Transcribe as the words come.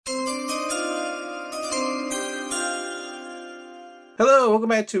Hello, welcome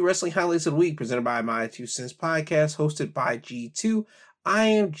back to Wrestling Highlights of the Week, presented by My Two Cents Podcast, hosted by G2. I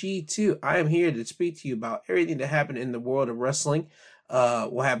am G2. I am here to speak to you about everything that happened in the world of wrestling.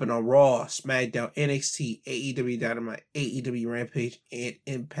 What happened on Raw, SmackDown, NXT, AEW Dynamite, AEW Rampage, and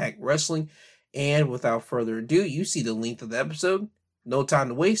Impact Wrestling. And without further ado, you see the length of the episode. No time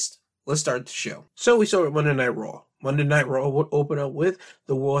to waste. Let's start the show. So we start with Monday Night Raw. Monday Night Raw would open up with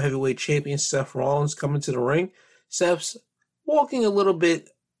the World Heavyweight Champion Seth Rollins coming to the ring. Seth's walking a little bit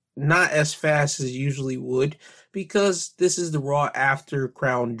not as fast as usually would, because this is the Raw after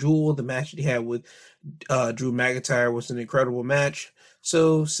Crown Jewel. The match that he had with Drew McIntyre was an incredible match.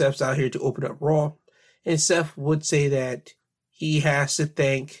 So Seth's out here to open up Raw. And Seth would say that he has to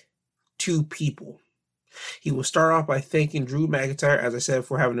thank two people. He will start off by thanking Drew McIntyre, as I said,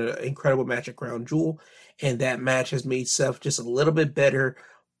 for having an incredible match at Crown Jewel. And that match has made Seth just a little bit better,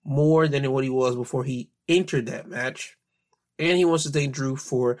 more than what he was before he entered that match. And he wants to thank Drew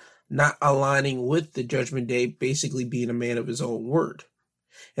for not aligning with the Judgment Day, basically being a man of his own word.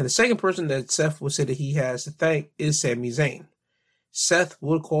 And the second person that Seth would say that he has to thank is Sami Zayn. Seth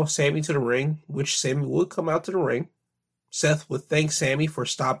would call Sami to the ring, which Sami would come out to the ring. Seth would thank Sami for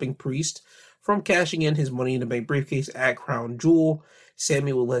stopping Priest from cashing in his Money in the Bank briefcase at Crown Jewel.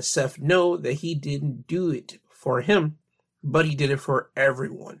 Sami will let Seth know that he didn't do it for him, but he did it for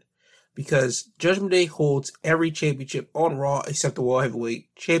everyone. Because Judgment Day holds every championship on Raw except the World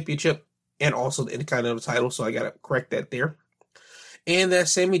Heavyweight Championship and also the Intercontinental title, so I gotta correct that there. And that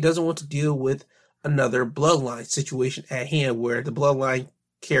Sami doesn't want to deal with another Bloodline situation at hand where the Bloodline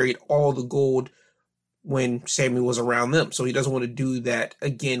carried all the gold when Sami was around them. So he doesn't want to do that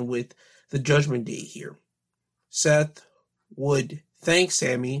again with the Judgment Day here. Seth would thank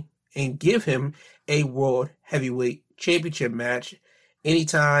Sami and give him a World Heavyweight Championship match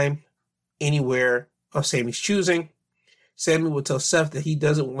anytime, anywhere of Sami's choosing. Sami will tell Seth that he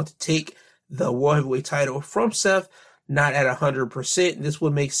doesn't want to take the World Heavyweight title from Seth, not at 100%. This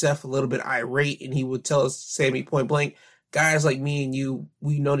would make Seth a little bit irate, and he would tell Sami point blank, guys like me and you,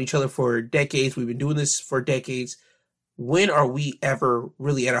 we've known each other for decades. We've been doing this for decades. When are we ever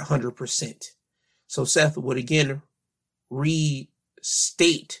really at 100%? So Seth would again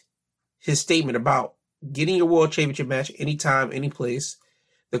restate his statement about getting your World Championship match anytime, any place.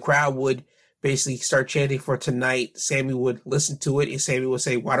 The crowd would basically start chanting for tonight. Sami would listen to it, and Sami would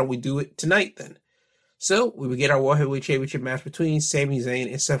say, why don't we do it tonight then? So we would get our World Heavyweight Championship match between Sami Zayn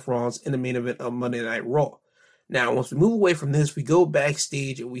and Seth Rollins in the main event of Monday Night Raw. Now, once we move away from this, we go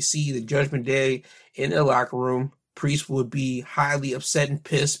backstage and we see the Judgment Day in the locker room. Priest would be highly upset and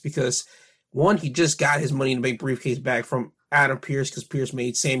pissed because, one, he just got his Money in the Bank briefcase back from Adam Pearce because Pearce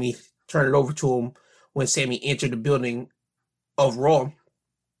made Sami turn it over to him when Sami entered the building of Raw.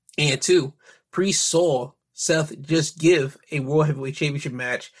 And two, Priest saw Seth just give a World Heavyweight Championship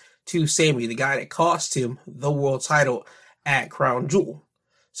match to Sami, the guy that cost him the world title at Crown Jewel.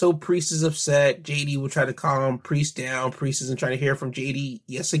 So Priest is upset. JD will try to calm Priest down. Priest isn't trying to hear from JD.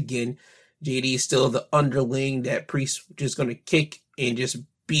 Yes, again, JD is still the underling that Priest just going to kick and just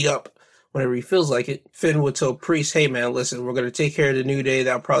beat up whenever he feels like it. Finn would tell Priest, hey man, listen, we're going to take care of the New Day.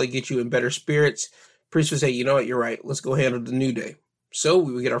 That'll probably get you in better spirits. Priest would say, you know what, you're right. Let's go handle the New Day. So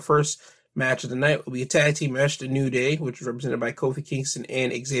we would get our first match of the night. It will be a tag team match, the New Day, which is represented by Kofi Kingston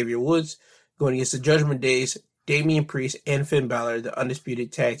and Xavier Woods, going against the Judgment Days, Damian Priest and Finn Balor, the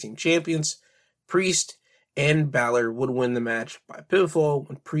undisputed tag team champions. Priest and Balor would win the match by pinfall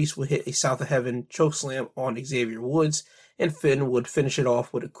when Priest would hit a South of Heaven chokeslam on Xavier Woods, and Finn would finish it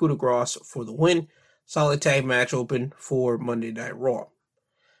off with a coup de grace for the win. Solid tag match open for Monday Night Raw.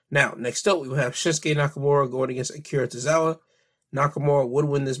 Now, next up, we will have Shinsuke Nakamura going against Akira Tozawa. Nakamura would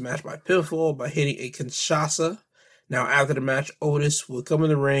win this match by pinfall by hitting a Kinshasa. Now, after the match, Otis would come in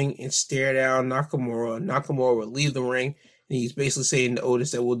the ring and stare down Nakamura. Nakamura would leave the ring, and he's basically saying to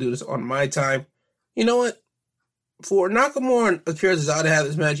Otis that we'll do this on my time. You know what? For Nakamura and Akira Tozawa to have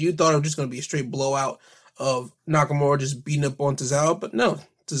this match, you thought it was just going to be a straight blowout of Nakamura just beating up on Tozawa, but no.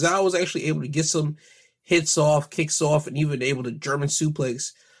 Tozawa was actually able to get some hits off, kicks off, and even able to German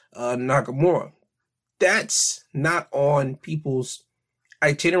suplex Nakamura. That's not on people's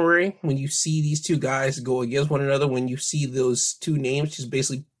itinerary when you see these two guys go against one another. When you see those two names just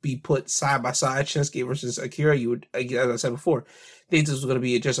basically be put side by side, Shinsuke versus Akira, you would, as I said before, think this was going to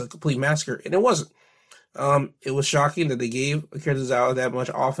be just a complete massacre, and it wasn't. It was shocking that they gave Akira Tozawa that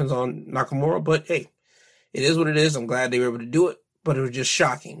much offense on Nakamura, but hey, it is what it is. I'm glad they were able to do it, but it was just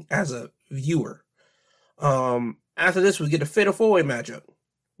shocking as a viewer. After this, we get a fatal four-way matchup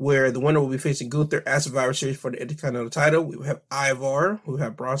where the winner will be facing Gunther at Survivor Series for the Intercontinental title. We will have Ivar, we will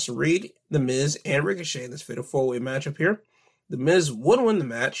have Bronson Reed, The Miz, and Ricochet in this fatal four-way matchup here. The Miz would win the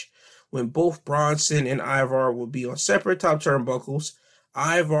match when both Bronson and Ivar would be on separate top turnbuckles.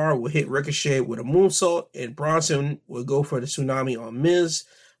 Ivar would hit Ricochet with a moonsault, and Bronson would go for the tsunami on Miz,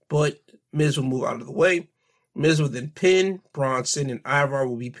 but Miz would move out of the way. Miz would then pin Bronson, and Ivar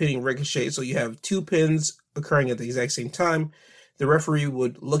will be pinning Ricochet, so you have two pins occurring at the exact same time. The referee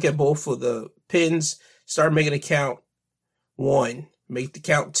would look at both of the pins, start making a count 1, make the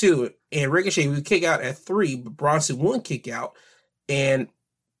count 2, and Ricochet would kick out at 3, but Bronson wouldn't kick out, and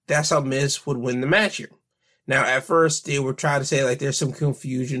that's how Miz would win the match here. Now, at first, they were trying to say like there's some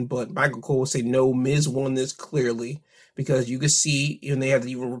confusion, but Michael Cole would say no, Miz won this clearly, because you could see, and they have to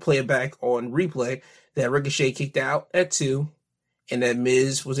even replay it back on replay, that Ricochet kicked out at 2, and that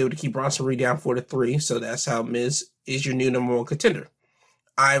Miz was able to keep Bronson Reed down 4-3, so that's how Miz is your new number 1 contender.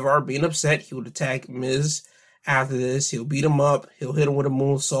 Ivar being upset, he would attack Miz after this. He'll beat him up. He'll hit him with a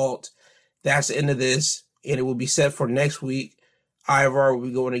moonsault. That's the end of this, and it will be set for next week. Ivar will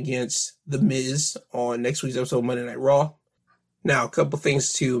be going against The Miz on next week's episode of Monday Night Raw. Now, a couple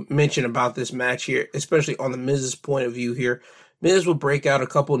things to mention about this match here, especially on The Miz's point of view here. Miz will break out a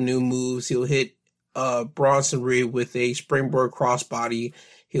couple new moves. He'll hit Bronson Reed with a springboard crossbody.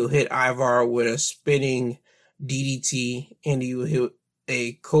 He'll hit Ivar with a spinning DDT, and he will hit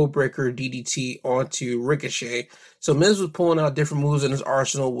a codebreaker DDT onto Ricochet. So Miz was pulling out different moves in his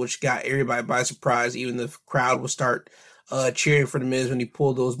arsenal, which got everybody by surprise. Even the crowd would start cheering for The Miz when he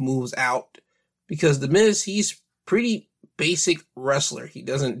pulled those moves out, because The Miz, he's pretty basic wrestler. He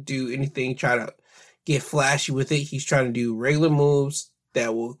doesn't do anything, try to get flashy with it. He's trying to do regular moves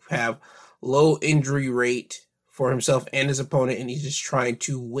that will have low injury rate for himself and his opponent, and he's just trying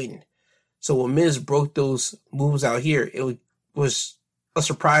to win. So when Miz broke those moves out here, it was a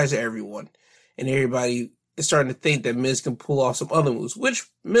surprise to everyone, and everybody is starting to think that Miz can pull off some other moves, which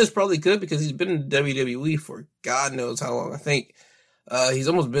Miz probably could, because he's been in WWE for God knows how long. I think he's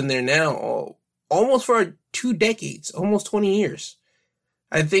almost been there now, almost for 2 decades, almost 20 years.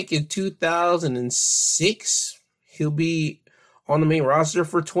 I think in 2006, he'll be on the main roster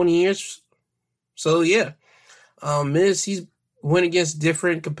for 20 years. So yeah, Miz, he's went against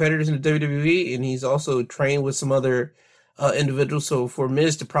different competitors in the WWE, and he's also trained with some other individuals. So for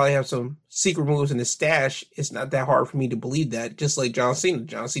Miz to probably have some secret moves in his stash, it's not that hard for me to believe that. Just like John Cena.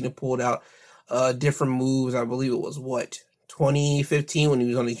 John Cena pulled out different moves. I believe it was 2015 when he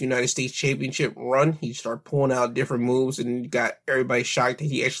was on his United States Championship run. He started pulling out different moves and got everybody shocked that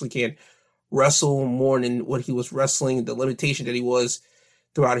he actually can wrestle more than what he was wrestling, the limitation that he was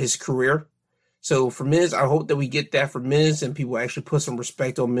throughout his career. So for Miz, I hope that we get that for Miz and people actually put some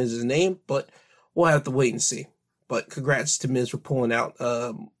respect on Miz's name, but we'll have to wait and see. But congrats to Miz for pulling out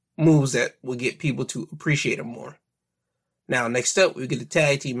moves that will get people to appreciate him more. Now, next up, we get the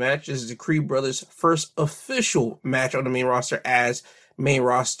tag team match. This is the Creed Brothers' first official match on the main roster as main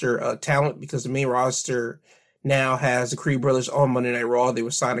roster talent, because the main roster now has the Creed Brothers on Monday Night Raw. They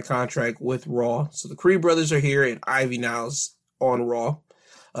were signed a contract with Raw. So the Creed Brothers are here, and Ivy now is on Raw.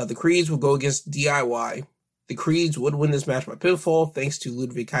 The Creeds will go against DIY. The Creeds would win this match by pinfall thanks to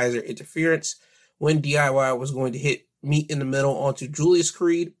Ludwig Kaiser interference when DIY was going to hit meet in the middle onto Julius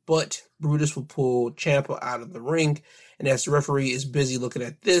Creed, but Brutus would pull Ciampa out of the ring, and as the referee is busy looking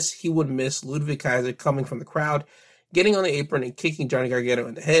at this, he would miss Ludwig Kaiser coming from the crowd, getting on the apron and kicking Johnny Gargano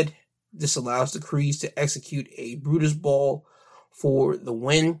in the head. This allows the Creeds to execute a Brutus Ball for the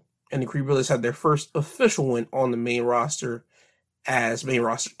win, and the Creed Brothers had their first official win on the main roster as main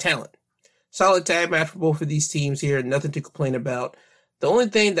roster talent. Solid tag match for both of these teams here, nothing to complain about. The only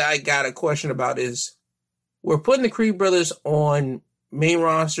thing that I got a question about is we're putting the Creed Brothers on main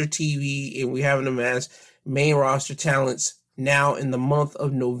roster TV and we having them as main roster talents now in the month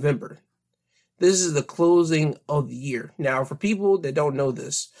of November. This is the closing of the year. Now, for people that don't know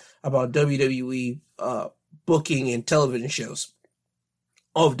this about WWE booking and television shows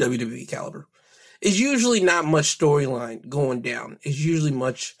of WWE caliber, it's usually not much storyline going down. It's usually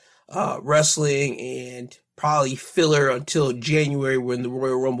much wrestling and probably filler until January when the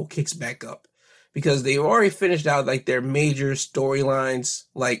Royal Rumble kicks back up, because they've already finished out like their major storylines,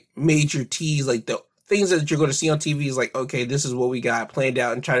 like major teas, like the things that you're going to see on TV is like, okay, this is what we got planned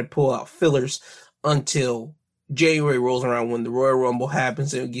out, and try to pull out fillers until January rolls around when the Royal Rumble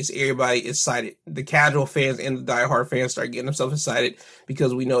happens and it gets everybody excited. The casual fans and the diehard fans start getting themselves excited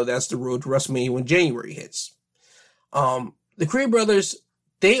because we know that's the road to WrestleMania when January hits. The Creed Brothers,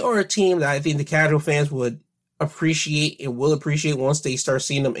 they are a team that I think the casual fans would appreciate and will appreciate once they start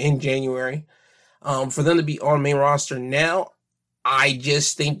seeing them in January. For them to be on main roster now, I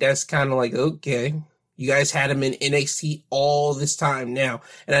just think that's kind of like, okay, You guys had him in NXT all this time now.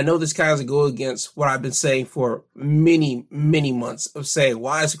 And I know this kind of go against what I've been saying for many, many months of saying,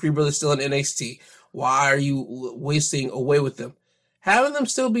 why is the Creed Brothers still in NXT? Why are you wasting away with them? Having them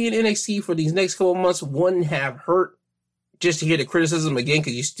still be in NXT for these next couple of months wouldn't have hurt, just to hear the criticism again,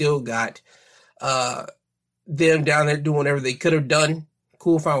 because you still got them down there doing whatever they could have done.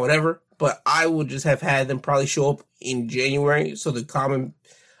 Cool, fine, whatever. But I would just have had them probably show up in January so the common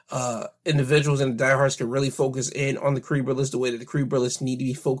individuals and the diehards can really focus in on the Creed Brothers the way that the Creed Brothers need to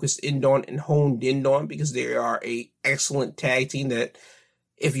be focused in on and honed in on, because they are a excellent tag team that,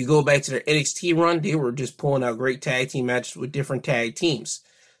 if you go back to their NXT run, they were just pulling out great tag team matches with different tag teams.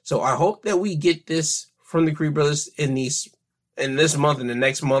 So I hope that we get this from the Creed Brothers in this month and the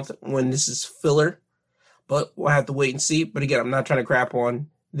next month when this is filler. But we'll have to wait and see. But again, I'm not trying to crap on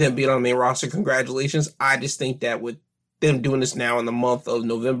them being on the main roster. Congratulations. I just think that with them doing this now in the month of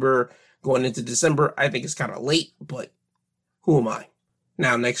November going into December, I think it's kind of late, but who am I?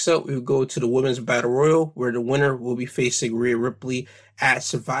 Now, next up, we go to the Women's Battle Royal, where the winner will be facing Rhea Ripley at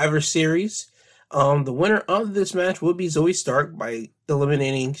Survivor Series. The winner of this match will be Zoey Stark by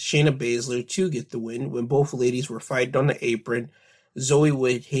eliminating Shayna Baszler to get the win. When both ladies were fighting on the apron, Zoey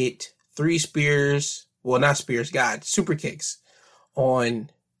would hit 3 spears, well, not spears, super kicks on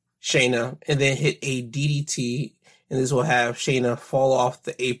Shayna, and then hit a DDT, and this will have Shayna fall off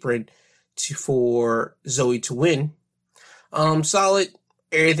the apron for Zoey to win. Solid.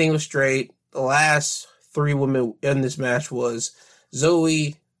 Everything was straight. The last 3 women in this match was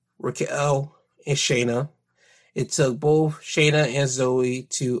Zoey, Raquel, and Shayna. It took both Shayna and Zoey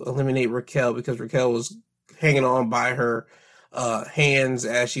to eliminate Raquel because Raquel was hanging on by her hands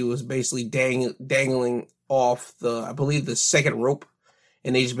as she was basically dangling off I believe the second rope.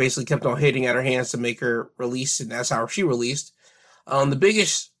 And they just basically kept on hitting at her hands to make her release, and that's how she released.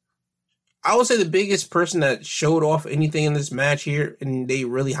 I would say the biggest person that showed off anything in this match here, and they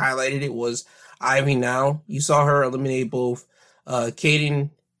really highlighted it, was Ivy Now. You saw her eliminate both Kaden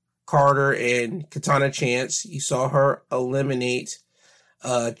Carter and Katana Chance. You saw her eliminate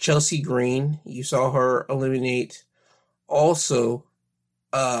Chelsea Green. You saw her eliminate also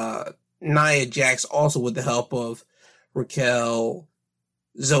Nia Jax, also with the help of Raquel,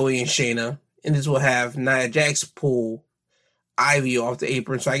 Zoey, and Shayna. And this will have Nia Jax pull Ivy off the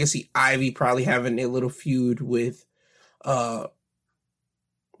apron. So I can see Ivy probably having a little feud with Nia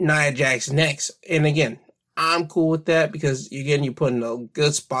Jax next. And again, I'm cool with that because, again, you're putting a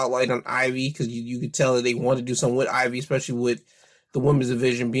good spotlight on Ivy because you could tell that they want to do something with Ivy, especially with the women's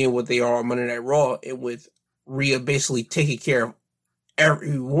division being what they are on Monday Night Raw, and with Rhea basically taking care of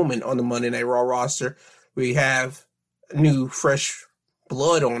every woman on the Monday Night Raw roster. We have new, fresh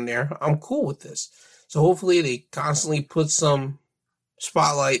blood on there. I'm cool with this. So hopefully they constantly put some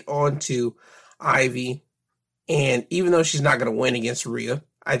spotlight onto Ivy. And even though she's not going to win against Rhea,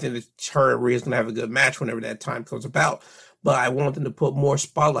 I think that her and Rhea's going to have a good match whenever that time comes about. But I want them to put more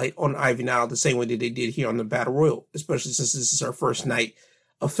spotlight on Ivy Now the same way that they did here on the Battle Royal, especially since this is her first night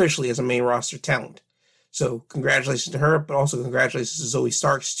officially as a main roster talent. So congratulations to her, but also congratulations to Zoey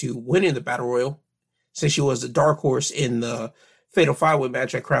Starks to winning the Battle Royal, since she was the dark horse in the Fatal 5-Way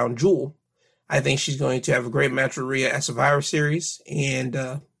match at Crown Jewel. I think she's going to have a great match with Rhea at Survivor Series, and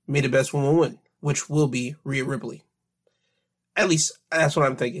may the best woman win, which will be Rhea Ripley. At least that's what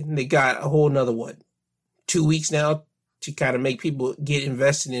I'm thinking. They got a whole nother 2 weeks now to kind of make people get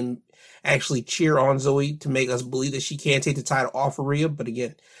invested and actually cheer on Zoey to make us believe that she can take the title off of Rhea. But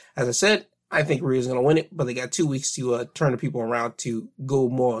again, as I said, I think Rhea's going to win it, but they got 2 weeks to turn the people around to go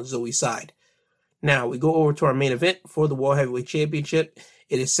more on Zoey's side. Now, we go over to our main event for the World Heavyweight Championship.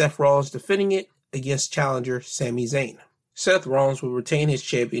 It is Seth Rollins defending it against challenger Sami Zayn. Seth Rollins will retain his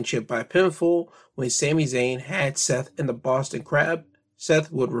championship by pinfall when Sami Zayn had Seth in the Boston Crab.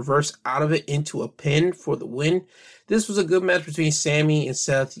 Seth would reverse out of it into a pin for the win. This was a good match between Sami and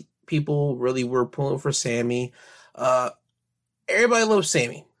Seth. People really were pulling for Sami. Everybody loves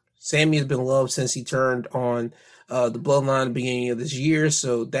Sami. Sami has been loved since he turned on the Bloodline at the beginning of this year,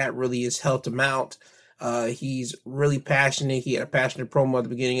 so that really has helped him out. He's really passionate. He had a passionate promo at the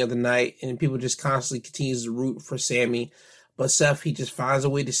beginning of the night, and people just constantly continues to root for Sami. But Seth, he just finds a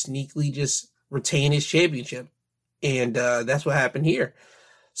way to sneakily just retain his championship. And that's what happened here.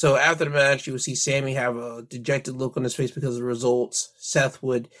 So after the match, you would see Sami have a dejected look on his face because of the results. Seth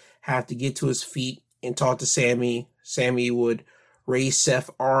would have to get to his feet and talk to Sami. Sami would raise Seth's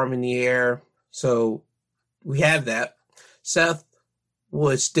arm in the air. So we have that. Seth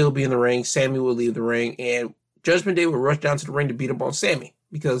would still be in the ring. Sami would leave the ring. And Judgment Day would rush down to the ring to beat up on Sami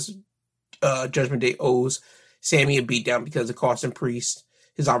because Judgment Day owes Sami a beatdown because of Austin Priest,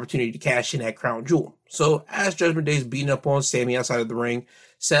 his opportunity to cash in that crown jewel. So as Judgment Day is beating up on Sami outside of the ring,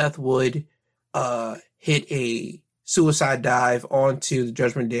 Seth would hit a suicide dive onto the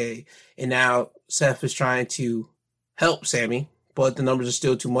Judgment Day, and now Seth is trying to help Sami, but the numbers are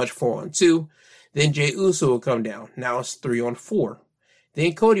still too much, 4-on-2. Then Jey Uso would come down. Now it's 3-on-4.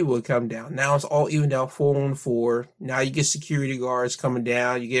 Then Cody would come down. Now it's all evened out, 4-on-4. Now you get security guards coming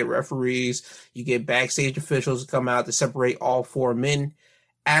down. You get referees. You get backstage officials to come out to separate all four men.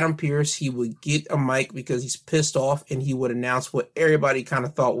 Adam Pearce, he would get a mic because he's pissed off, and he would announce what everybody kind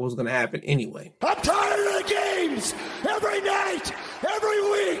of thought was going to happen anyway. I'm tired of the games every night, every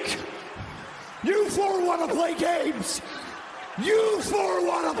week. You four want to play games. You four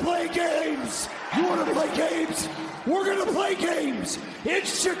want to play games. You want to play games? We're going to play games in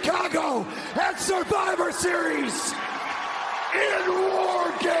Chicago at Survivor Series in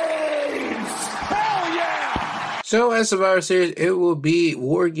War Games. Hell yeah! So at Survivor Series, it will be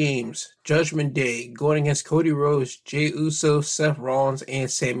War Games, Judgment Day, going against Cody Rhodes, Jey Uso, Seth Rollins, and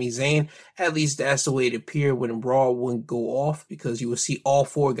Sami Zayn. At least that's the way it appeared when Brawl wouldn't go off, because you will see all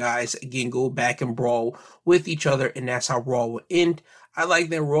four guys again go back and brawl with each other, and that's how Raw will end. I like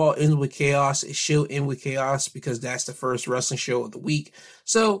that Raw ends with chaos. It should end with chaos because that's the first wrestling show of the week.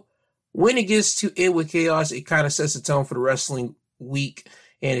 So when it gets to end with chaos, it kind of sets the tone for the wrestling week,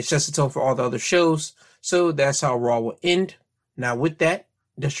 and it sets the tone for all the other shows. So that's how Raw will end. Now with that,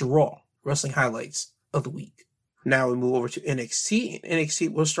 that's your Raw wrestling highlights of the week. Now we move over to NXT.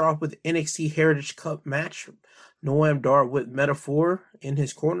 NXT, we'll start off with the NXT Heritage Cup match. Noam Dar with Metaphor in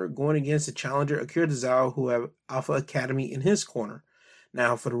his corner, going against the challenger Akira Tozawa, who have Alpha Academy in his corner.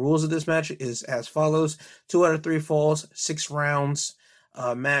 Now, for the rules of this match is as follows: 2 out of 3 falls, 6 rounds,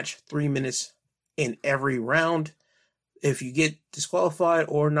 match 3 minutes in every round. If you get disqualified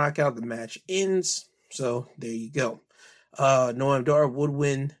or knockout, the match ends. So there you go. Noam Dar would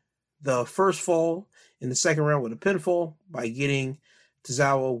win the first fall in the second round with a pinfall by getting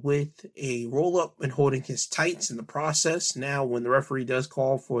Tozawa with a roll-up and holding his tights in the process. Now, when the referee does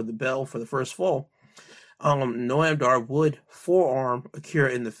call for the bell for the first fall, Noam Dar would forearm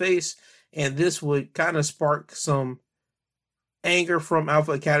Akira in the face, and this would kind of spark some anger from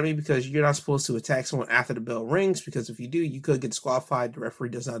Alpha Academy, because you're not supposed to attack someone after the bell rings, because if you do, you could get disqualified. The referee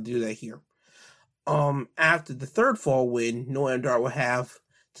does not do that here. After the third fall win, Noam Dar will have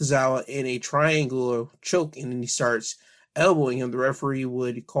Tozawa in a triangular choke, and then he starts elbowing him. The referee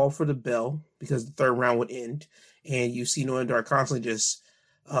would call for the bell because the third round would end, and you see Noam Dar constantly just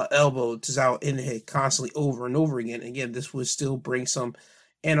elbow Tozawa in the head constantly over and over again. Again, this would still bring some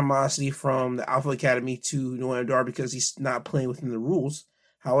animosity from the Alpha Academy to Noam Dar because he's not playing within the rules.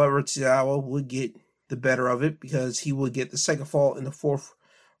 However, Tozawa would get the better of it because he would get the second fall in the fourth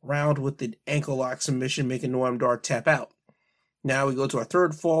round with the ankle lock submission, making Noam Dar tap out. Now we go to our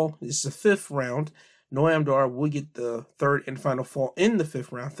third fall. This is the fifth round. Noam Dar would get the third and final fall in the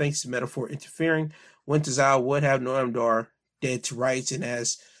fifth round, thanks to Metaphor interfering, when Tozawa would have Noam Dar dead to rights. And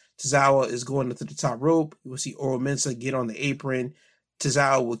as Tozawa is going to the top rope, you will see Oro Mensah get on the apron.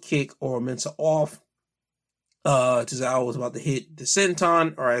 Tozawa will kick Oro Mensah off. Tozawa was about to hit the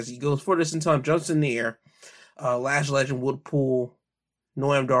senton, or as he goes for the senton, jumps in the air. Lash Legend would pull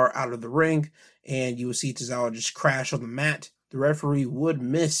Noam Dar out of the ring, and you will see Tozawa just crash on the mat. The referee would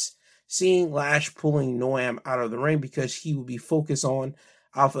miss seeing Lash pulling Noam out of the ring because he would be focused on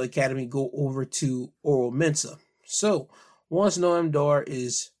Alpha Academy go over to Oro Mensah. So once Noam Dar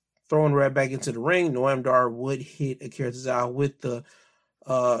is thrown right back into the ring, Noam Dar would hit Akira Tozawa with the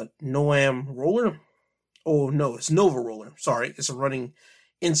Noam Roller. Oh, no, it's Nova Roller. Sorry, it's a running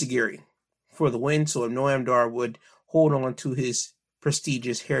enziguri for the win. So Noam Dar would hold on to his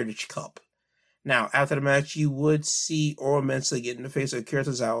prestigious Heritage Cup. Now, after the match, you would see Oro Mensah get in the face of Akira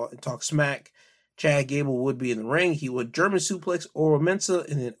Tozawa and talk smack. Chad Gable would be in the ring. He would German suplex Oro Mensah,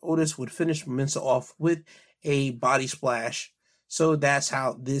 and then Otis would finish Mensah off with a body splash. So that's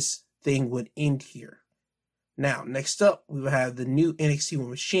how this thing would end here. Now, next up, we will have the new NXT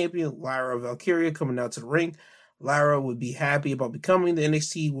Women's Champion, Lyra Valkyria, coming out to the ring. Lyra would be happy about becoming the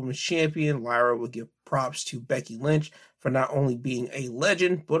NXT Women's Champion. Lyra would give props to Becky Lynch for not only being a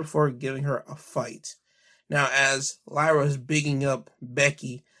legend, but for giving her a fight. Now, as Lyra is bigging up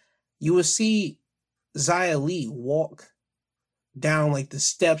Becky, you will see Xia Li walk down like the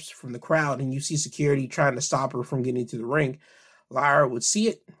steps from the crowd, and you see security trying to stop her from getting to the ring. Lyra would see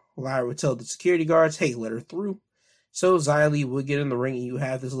it. Lyra would tell the security guards, hey, let her through. So Xia Li would get in the ring, and you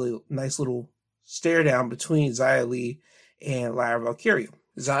have this nice little stare down between Xia Li and Lyra Valkyria.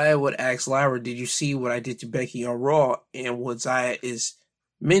 Xia would ask Lyra, did you see what I did to Becky on Raw? And what Xia is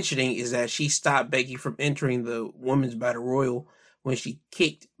mentioning is that she stopped Becky from entering the Women's Battle Royal when she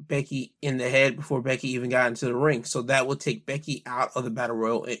kicked Becky in the head before Becky even got into the ring. So that would take Becky out of the Battle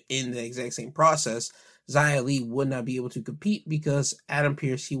Royal. In the exact same process, Xia Li would not be able to compete because Adam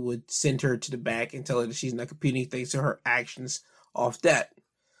Pearce, he would send her to the back and tell her that she's not competing thanks to her actions off that.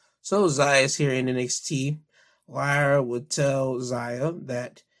 So Xia is here in NXT. Lyra would tell Xia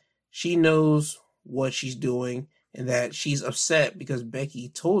that she knows what she's doing and that she's upset because Becky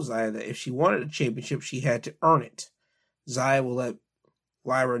told Xia that if she wanted a championship, she had to earn it. Xia will let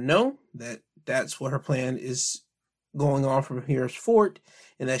Lyra know that that's what her plan is going on from here forward,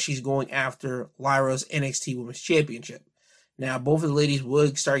 and that she's going after Lyra's NXT Women's Championship. Now, both of the ladies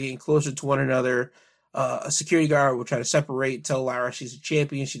would start getting closer to one another. A security guard will try to separate, tell Lyra she's a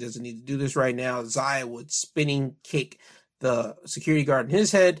champion. She doesn't need to do this right now. Xia would spinning kick the security guard in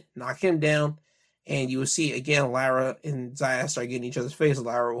his head, knock him down, and you will see again Lyra and Xia start getting each other's face.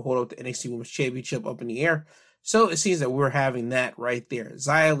 Lyra will hold up the NXT Women's Championship up in the air. So it seems that we're having that right there.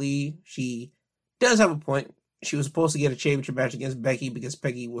 Xia Li, she does have a point. She was supposed to get a championship match against Becky because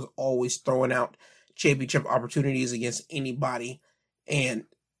Becky was always throwing out championship opportunities against anybody. And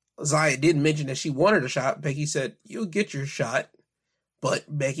Xia did mention that she wanted a shot. Becky said, you'll get your shot. But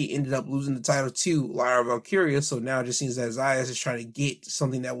Becky ended up losing the title to Lyra Valkyria. So now it just seems that Xia is trying to get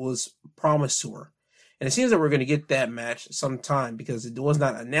something that was promised to her. And it seems that we're going to get that match sometime because it was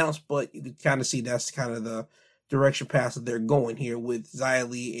not announced, but you can kind of see that's kind of the direction path that they're going here with Xia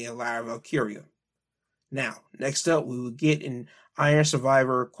Li and Lyra Valkyria. Now, next up, we will get an Iron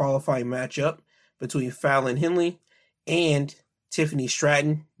Survivor qualifying matchup between Fallon Henley and Tiffany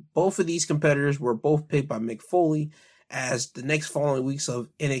Stratton. Both of these competitors were both picked by Mick Foley, as the next following weeks of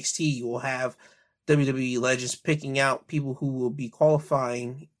NXT, you will have WWE legends picking out people who will be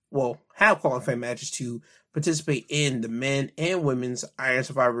qualifying, well, have qualifying matches to participate in the men and women's Iron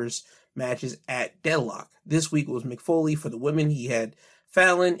Survivors matches at Deadlock. This week was Mick Foley. For the women, he had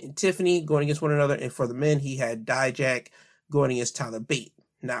Fallon and Tiffany going against one another, and for the men, he had Dijak going against Tyler Bate.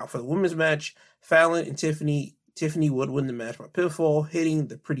 Now, for the women's match, Fallon and Tiffany would win the match by pinfall, hitting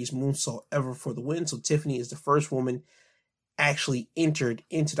the prettiest moonsault ever for the win. So Tiffany is the first woman actually entered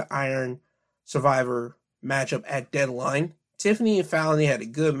into the Iron Survivor matchup at Deadline. Tiffany and Fallon, they had a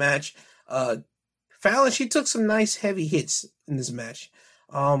good match. Fallon, she took some nice heavy hits in this match.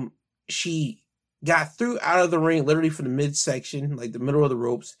 She got through out of the ring literally from the midsection, like the middle of the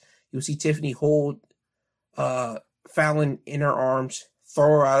ropes. You'll see Tiffany hold Fallon in her arms, throw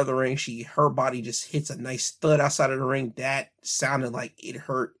her out of the ring. Her body just hits a nice thud outside of the ring. That sounded like it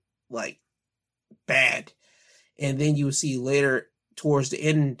hurt like bad. And then you will see later towards the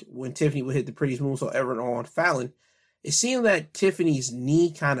end when Tiffany would hit the prettiest moonsault ever on Fallon, it seemed that Tiffany's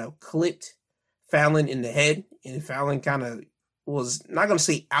knee kind of clipped Fallon in the head, and Fallon kind of was not going to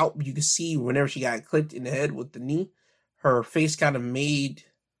say out, but you could see whenever she got clipped in the head with the knee, her face kind of made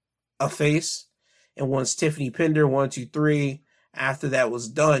a face. And once Tiffany pinned her 1, 2, 3, after that was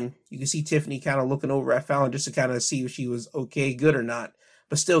done, you can see Tiffany kind of looking over at Fallon just to kind of see if she was okay, good or not,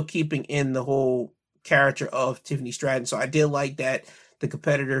 but still keeping in the whole character of Tiffany Stratton. So I did like that the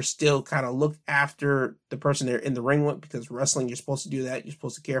competitor still kind of looked after the person they're in the ring with, because wrestling, you're supposed to do that. You're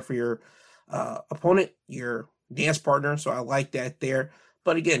supposed to care for your opponent, your dance partner. So I like that there.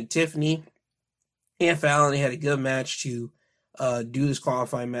 But again, Tiffany and Fallon, they had a good match to do this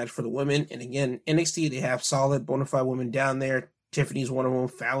qualifying match for the women. And again, NXT, they have solid bona fide women down there. Tiffany's one of them.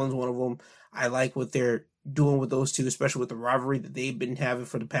 Fallon's one of them. I like what they're doing with those two, especially with the rivalry that they've been having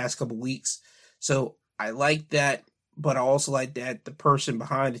for the past couple weeks. So I like that, but I also like that the person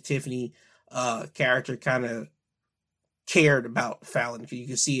behind the Tiffany character kind of cared about Fallon, because you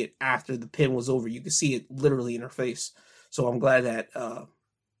can see it after the pin was over. You can see it literally in her face. So I'm glad that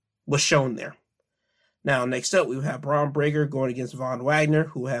was shown there. Now, next up, we have Braun Breaker going against Von Wagner,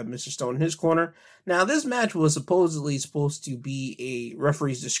 who have Mr. Stone in his corner. Now, this match was supposedly supposed to be a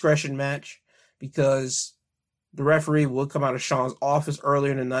referee's discretion match, because the referee will come out of Sean's office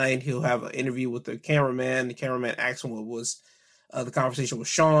earlier in the night. He'll have an interview with the cameraman. The cameraman asked him what was the conversation with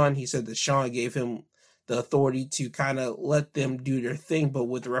Sean. He said that Sean gave him the authority to kind of let them do their thing, but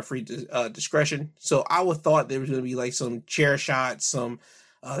with the referee discretion. So I would thought there was going to be like some chair shots, some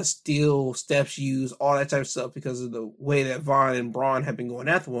steel steps used, all that type of stuff, because of the way that Von and Braun have been going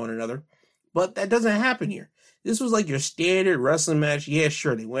after one another. But that doesn't happen here. This was like your standard wrestling match. Yeah,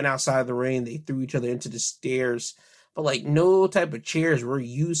 sure, they went outside the ring, they threw each other into the stairs, but like no type of chairs were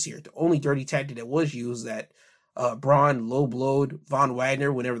used here. The only dirty tactic that was used, that Braun low blowed Von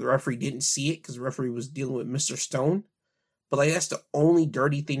Wagner whenever the referee didn't see it, because the referee was dealing with Mr. Stone. But like that's the only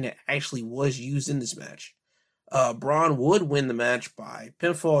dirty thing that actually was used in this match. Braun would win the match by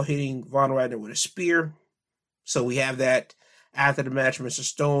pinfall, hitting Von Wagner with a spear. So we have that. After the match, Mr.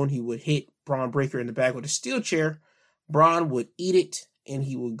 Stone, he would hit Braun Breaker in the back with a steel chair. Braun would eat it, and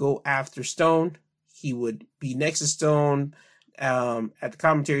he would go after Stone. He would be next to Stone at the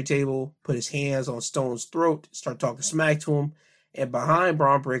commentary table, put his hands on Stone's throat, start talking smack to him, and behind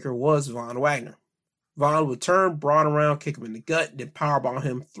Braun Breaker was Von Wagner. Von would turn Braun around, kick him in the gut, then powerbomb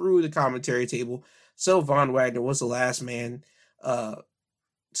him through the commentary table. So Von Wagner was the last man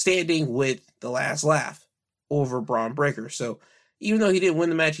standing with the last laugh over Braun Breaker. So even though he didn't win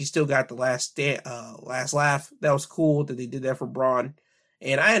the match, he still got the last laugh. That was cool that they did that for Braun.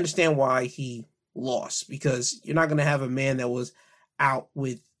 And I understand why he lost, because you're not going to have a man that was out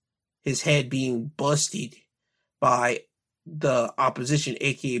with his head being busted by the opposition,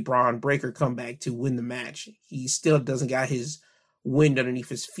 aka Braun Breaker, come back to win the match. He still doesn't got his wind underneath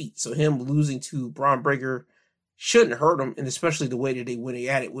his feet. So him losing to Braun Breaker shouldn't hurt him, and especially the way that they went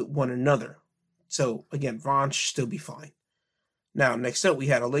at it with one another. So again, Von should still be fine. Now, next up, we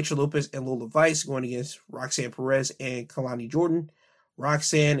had Elektra Lopez and Lola Vice going against Roxanne Perez and Kalani Jordan.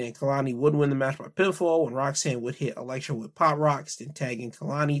 Roxanne and Kalani would win the match by pinfall when Roxanne would hit Elektra with pop rocks, then tagging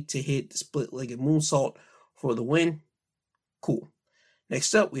Kalani to hit the split-legged moonsault for the win. Cool.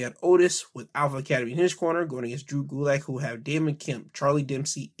 Next up, we had Otis with Alpha Academy in his corner going against Drew Gulak, who have Damon Kemp, Charlie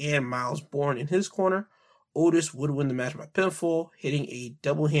Dempsey, and Miles Bourne in his corner. Otis would win the match by pinfall, hitting a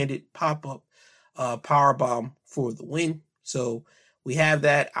double-handed pop-up powerbomb for the win. So we have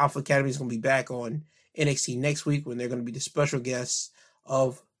that. Alpha Academy is going to be back on NXT next week when they're going to be the special guests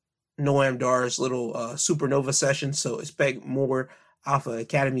of Noam Dar's little supernova session. So expect more Alpha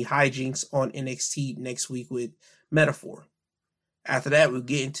Academy hijinks on NXT next week with Metaphor. After that, we'll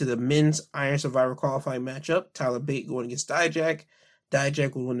get into the men's Iron Survivor qualifying matchup. Tyler Bate going against Dijak.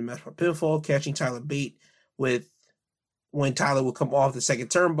 Dijak will win the match by pinfall, catching Tyler Bate when Tyler would come off the second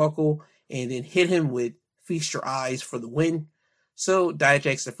turnbuckle and then hit him with Feast Your Eyes for the win. So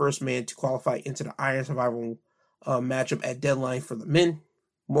Dijak's the first man to qualify into the Iron Survival matchup at Deadline for the men.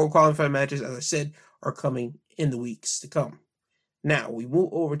 More qualifying matches, as I said, are coming in the weeks to come. Now, we move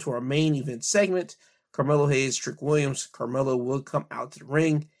over to our main event segment. Carmelo Hayes, Trick Williams. Carmelo will come out to the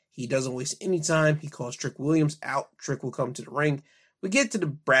ring. He doesn't waste any time. He calls Trick Williams out. Trick will come to the ring. We get to the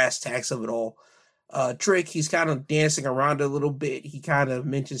brass tacks of it all. Trick, he's kind of dancing around a little bit. He kind of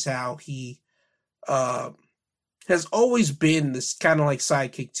mentions how he has always been this kind of like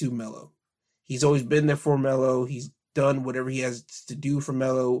sidekick to Melo. He's always been there for Melo. He's done whatever he has to do for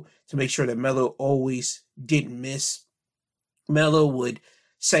Melo to make sure that Melo always didn't miss. Melo would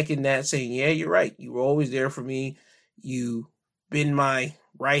second that, saying, yeah, you're right. You were always there for me. You been my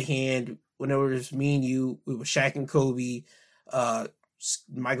right hand whenever it was me and you. We were Shaq and Kobe,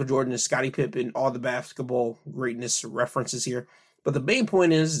 Michael Jordan and Scottie Pippen, all the basketball greatness references here. But the main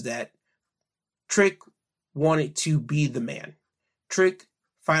point is that Trick wanted to be the man. Trick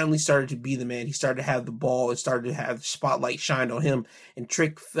finally started to be the man. He started to have the ball and started to have the spotlight shined on him. And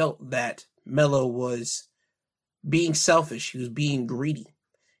Trick felt that Melo was being selfish. He was being greedy.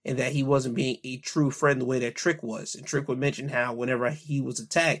 And that he wasn't being a true friend the way that Trick was. And Trick would mention how whenever he was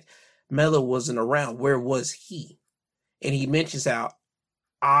attacked, Melo wasn't around. Where was he? And he mentions how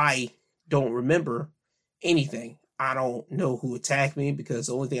I don't remember anything. I don't know who attacked me because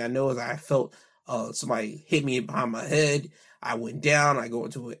the only thing I know is I felt somebody hit me behind my head. I went down. I go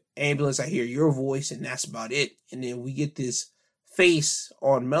into an ambulance. I hear your voice, and that's about it. And then we get this face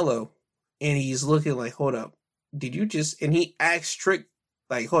on Melo, and he's looking like, hold up. Did you just... And he asks Trick,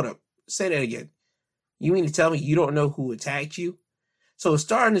 like, hold up, say that again. You mean to tell me you don't know who attacked you? So it's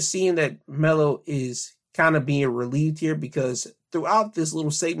starting to seem that Melo is kind of being relieved here because throughout this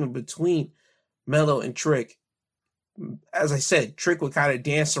little segment between Melo and Trick, as I said, Trick would kind of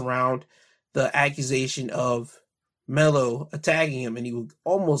dance around the accusation of Melo attacking him, and he would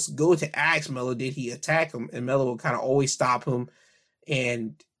almost go to ask Melo, did he attack him? And Melo would kind of always stop him,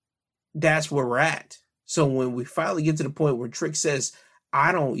 and that's where we're at. So when we finally get to the point where Trick says,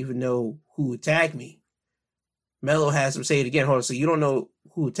 I don't even know who attacked me, Melo has him say it again. Hold on, so you don't know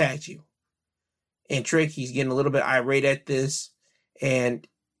who attacked you? And Trick, he's getting a little bit irate at this, and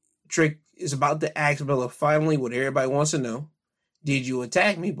Trick is about to ask Melo finally what everybody wants to know. Did you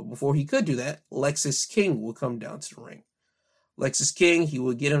attack me? But before he could do that, Lexis King will come down to the ring. Lexis King, he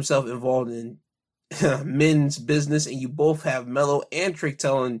will get himself involved in men's business, and you both have Melo and Trick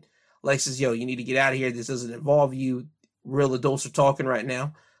telling Lexis, yo, you need to get out of here. This doesn't involve you. Real adults are talking right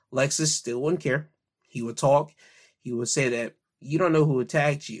now. Lexis still wouldn't care. He would talk. He would say that you don't know who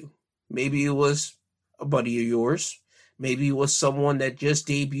attacked you. Maybe it was a buddy of yours. Maybe it was someone that just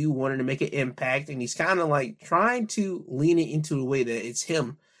debuted, wanted to make an impact, and he's kind of like trying to lean it into the way that it's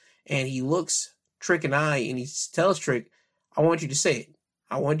him. And he looks Trick in the eye, and he tells Trick, I want you to say it.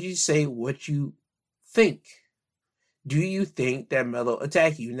 I want you to say what you think. Do you think that Melo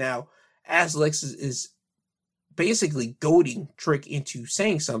attacked you? Now, as Lexus is basically goading Trick into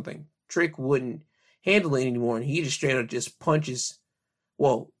saying something, Trick wouldn't handle it anymore, and he just straight up just punches,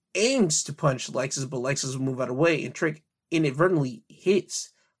 aims to punch Lexus, but Lexus will move out of the way, and Trick inadvertently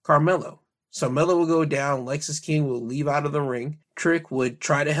hits Carmelo. So Melo will go down, Lexus King will leave out of the ring. Trick would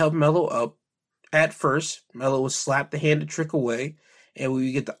try to help Melo up. At first, Melo would slap the hand of Trick away, and we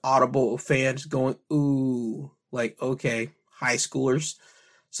would get the audible of fans going, ooh, like, okay, high schoolers.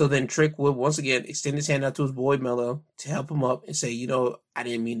 So then Trick would once again extend his hand out to his boy Melo to help him up and say, I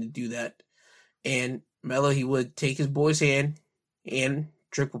didn't mean to do that. And Melo, he would take his boy's hand, and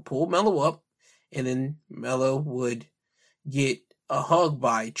Trick would pull Melo up, and then Melo would get a hug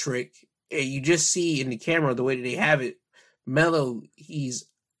by Trick. And you just see in the camera, the way that they have it, Melo, he's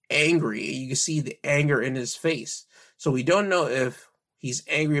angry. You can see the anger in his face. So we don't know if he's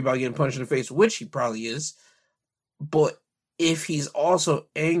angry about getting punched in the face, which he probably is, but if he's also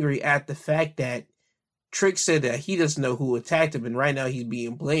angry at the fact that Trick said that he doesn't know who attacked him, and right now he's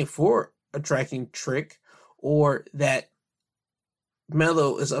being blamed for attracting Trick, or that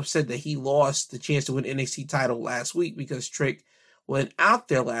Melo is upset that he lost the chance to win NXT title last week because Trick went out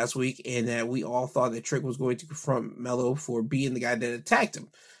there last week, and that we all thought that Trick was going to confront Melo for being the guy that attacked him.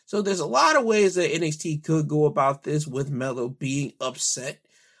 So there's a lot of ways that NXT could go about this with Melo being upset,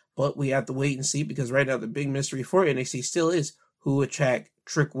 but we have to wait and see, because right now the big mystery for NXT still is who attacked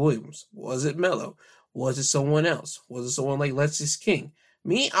Trick Williams. Was it Melo? Was it someone else? Was it someone like Lexus King?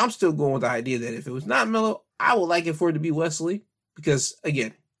 Me, I'm still going with the idea that if it was not Melo, I would like it for it to be Wesley, because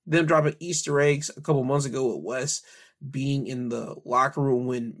again, them dropping Easter eggs a couple months ago with Wes being in the locker room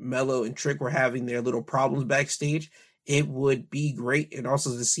when Melo and Trick were having their little problems backstage, it would be great. And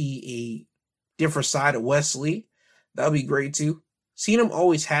also to see a different side of Wesley, that would be great too. Seeing him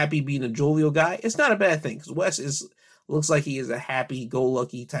always happy, being a jovial guy, it's not a bad thing, because Wes looks like he is a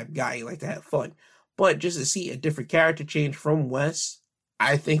happy-go-lucky type guy. He like to have fun. But just to see a different character change from Wes,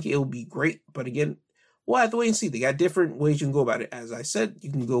 I think it'll be great. But again, we'll have to wait and see. They got different ways you can go about it. As I said,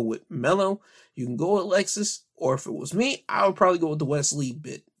 you can go with Melo, you can go with Lexus, or if it was me, I would probably go with the Wesley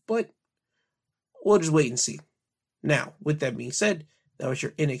bit. But we'll just wait and see. Now, with that being said, that was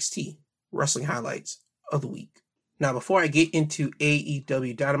your NXT wrestling highlights of the week. Now, before I get into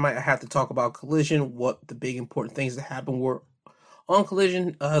AEW Dynamite, I have to talk about Collision, what the big important things that happened were on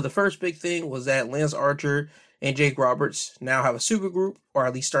Collision. The first big thing was that Lance Archer and Jake Roberts now have a super group, or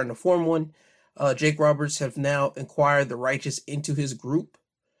at least starting to form one. Jake Roberts have now inquired the Righteous into his group.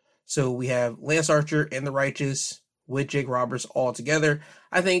 So we have Lance Archer and the Righteous with Jake Roberts all together.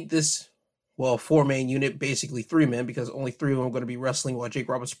 I think this, 4-man unit, basically 3 men, because only 3 of them are going to be wrestling, while Jake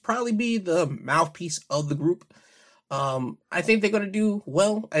Roberts will probably be the mouthpiece of the group. I think they're going to do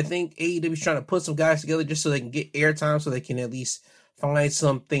well. I think AEW is trying to put some guys together just so they can get airtime, so they can at least find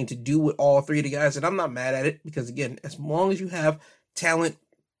something to do with all 3 of the guys. And I'm not mad at it, because again, as long as you have talent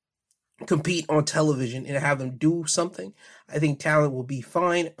compete on television and have them do something, I think talent will be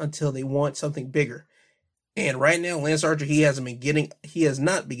fine until they want something bigger. And right now, Lance Archer, he has not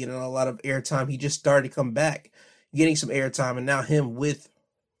been getting a lot of airtime. He just started to come back, getting some airtime, and now him with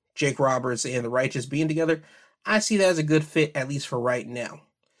Jake Roberts and the Righteous being together, I see that as a good fit, at least for right now.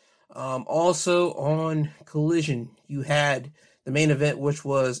 Also on Collision, you had the main event, which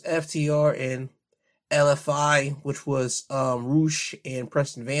was FTR and LFI, which was Roosh and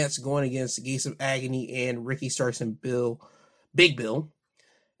Preston Vance going against the Gates of Agony and Ricky Starks and Big Bill.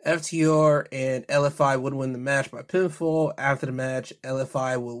 FTR and LFI would win the match by pinfall. After the match,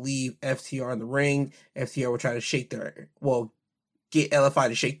 LFI will leave FTR in the ring. FTR will try to get LFI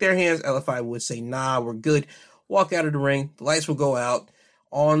to shake their hands. LFI would say, nah, we're good. Walk out of the ring. The lights will go out.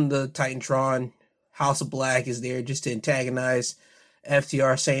 On the Titantron, House of Black is there just to antagonize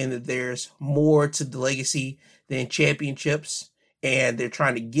FTR, saying that there's more to the legacy than championships, and they're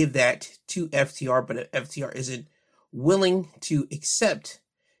trying to give that to FTR, but if FTR isn't willing to accept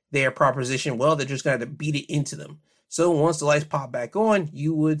their proposition, they're just going to beat it into them. So once the lights pop back on,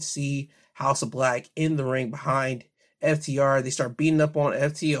 you would see House of Black in the ring behind FTR. They start beating up on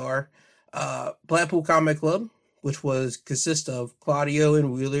FTR. Blackpool Combat Club, which consists of Claudio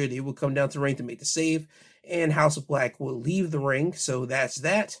and Wheeler, they will come down to the ring to make the save, and House of Black will leave the ring. So that's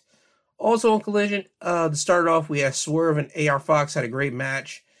that. Also on Collision, to start off, we had Swerve and AR Fox had a great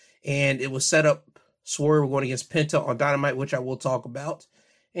match, and it was set up Swerve going against Penta on Dynamite, which I will talk about.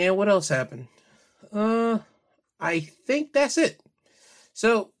 And what else happened? I think that's it.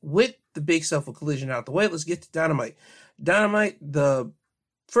 So with the big stuff of Collision out the way, let's get to Dynamite. Dynamite, the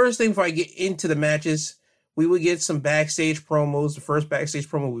first thing before I get into the matches, we would get some backstage promos. The first backstage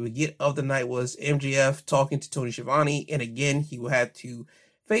promo we would get of the night was MJF talking to Tony Schiavone. And again, he would have to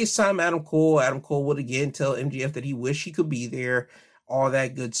FaceTime Adam Cole. Adam Cole would again tell MJF that he wished he could be there. All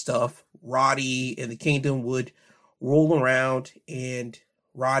that good stuff. Roddy and the Kingdom would roll around, and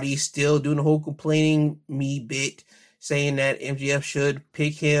Roddy still doing the whole complaining me bit, saying that MJF should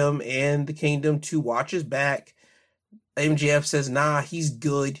pick him and the Kingdom to watch his back. MJF says, nah, he's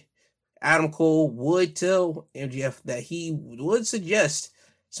good. Adam Cole would tell MJF that he would suggest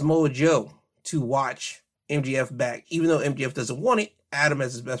Samoa Joe to watch MJF back. Even though MJF doesn't want it, Adam,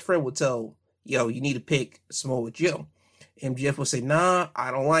 as his best friend, would tell, yo, you need to pick Samoa Joe. MJF would say, nah, I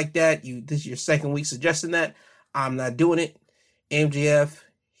don't like that. This is your second week suggesting that. I'm not doing it. MJF,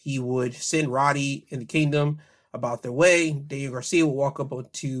 he would send Roddy and the Kingdom about their way. Daniel Garcia would walk up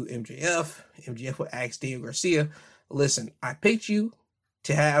to MJF. MJF would ask Daniel Garcia, listen, I picked you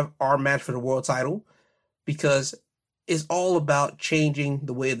to have our match for the world title because it's all about changing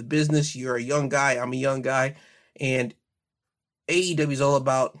the way of the business. You're a young guy. I'm a young guy. And AEW is all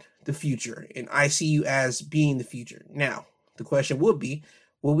about the future. And I see you as being the future. Now, the question would be,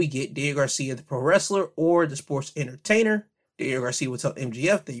 will we get Daniel Garcia, the pro wrestler, or the sports entertainer? Daniel Garcia would tell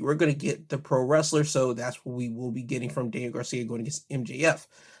MJF that you were going to get the pro wrestler, so that's what we will be getting from Daniel Garcia going against MJF.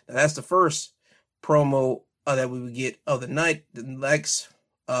 Now, that's the first promo that we would get of the night. The next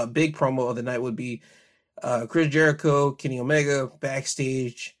big promo of the night would be Chris Jericho, Kenny Omega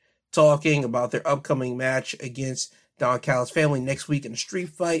backstage talking about their upcoming match against Don Callis' family next week in a street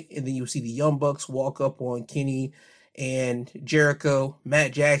fight. And then you'll see the Young Bucks walk up on Kenny and Jericho.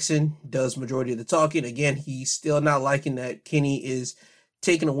 Matt Jackson does majority of the talking. Again, he's still not liking that Kenny is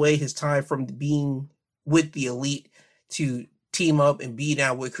taking away his time from being with the Elite to team up and be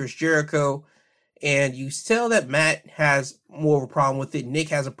down with Chris Jericho. And you tell that Matt has more of a problem with it. Nick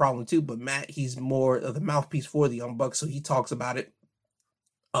has a problem too, but Matt, he's more of the mouthpiece for the Young Bucks, so he talks about it.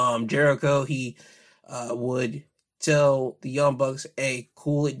 Jericho, he would tell the Young Bucks, hey,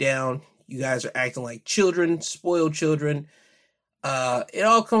 cool it down. You guys are acting like children, spoiled children. It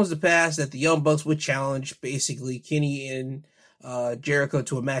all comes to pass that the Young Bucks would challenge basically Kenny and Jericho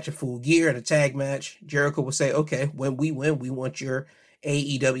to a match of Full Gear and a tag match. Jericho would say, okay, when we win, we want your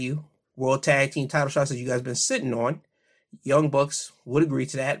AEW World Tag Team title shots that you guys have been sitting on. Young Bucks would agree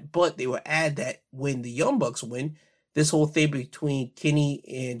to that, but they would add that when the Young Bucks win, this whole thing between Kenny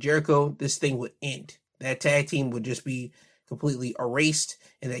and Jericho, this thing would end. That tag team would just be completely erased,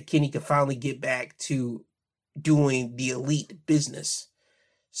 and that Kenny could finally get back to doing the Elite business.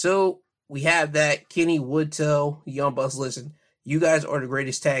 So we have that. Kenny would tell the Young Bucks, listen, you guys are the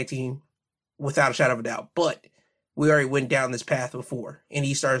greatest tag team without a shadow of a doubt, but we already went down this path before. And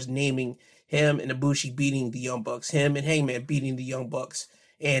he starts naming him and Ibushi beating the Young Bucks, him and Hangman beating the Young Bucks.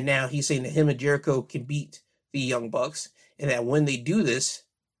 And now he's saying that him and Jericho can beat the Young Bucks, and that when they do this,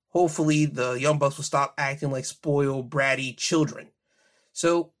 hopefully the Young Bucks will stop acting like spoiled, bratty children.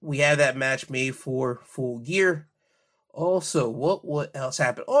 So we have that match made for Full Gear. Also, what else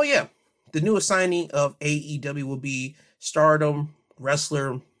happened? Oh yeah, the newest signing of AEW will be Stardom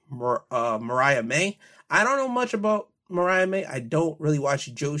wrestler Mariah May. I don't know much about Mariah May. I don't really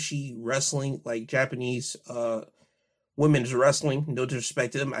watch Joshi wrestling, like Japanese women's wrestling. No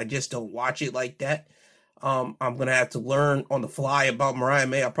disrespect to them. I just don't watch it like that. I'm going to have to learn on the fly about Mariah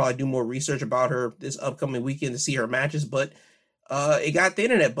May. I'll probably do more research about her this upcoming weekend to see her matches, but it got the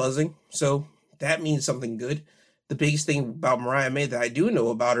internet buzzing, so that means something good. The biggest thing about Mariah May that I do know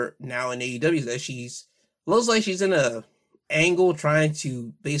about her now in AEW is that looks like she's in a angle trying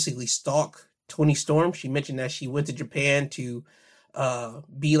to basically stalk Toni Storm. She mentioned that she went to Japan to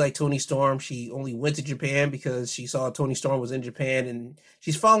be like Toni Storm. She only went to Japan because she saw Toni Storm was in Japan, and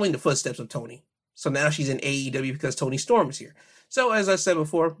she's following the footsteps of Toni. So now she's in AEW because Toni Storm is here. So as I said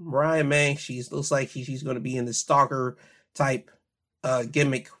before, Mariah May, looks like she's going to be in the stalker type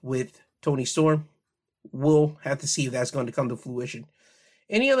gimmick with Toni Storm. We'll have to see if that's going to come to fruition.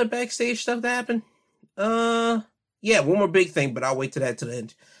 Any other backstage stuff that happened? Yeah, one more big thing, but I'll wait till the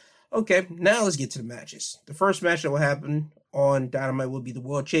end. Okay, now let's get to the matches. The first match that will happen on Dynamite will be the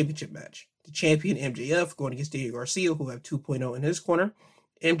World Championship match. The champion MJF going against Daniel Garcia, who have 2.0 in his corner.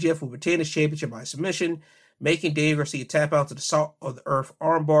 MJF will retain his championship by submission, making Daniel Garcia tap out to the Salt of the Earth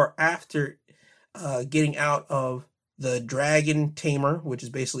armbar after getting out of the Dragon Tamer, which is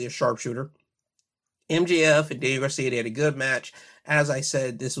basically a sharpshooter. MJF and Daniel Garcia, they had a good match. As I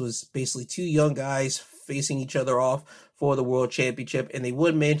said, this was basically two young guys facing each other off for the World Championship, and they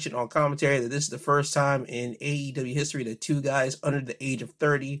would mention on commentary that this is the first time in AEW history that two guys under the age of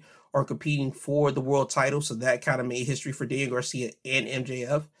 30 are competing for the world title, so that kind of made history for Daniel Garcia and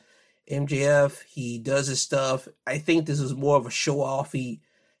MJF. MJF, he does his stuff. I think this is more of a show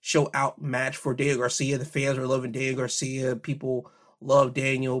out match for Daniel Garcia. The fans are loving Daniel Garcia. People love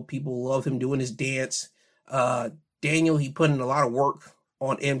Daniel. People love him doing his dance. Daniel, he put in a lot of work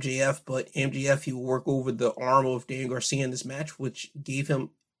on MJF, but MJF, he will work over the arm of Daniel Garcia in this match, which gave him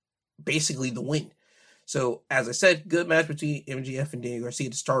basically the win. So, as I said, good match between MJF and Daniel Garcia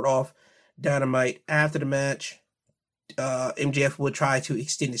to start off Dynamite. After the match, MJF would try to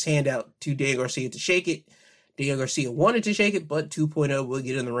extend his hand out to Daniel Garcia to shake it. Daniel Garcia wanted to shake it, but 2.0 would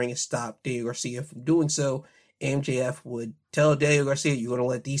get in the ring and stop Daniel Garcia from doing so. MJF would tell Daniel Garcia, you're going to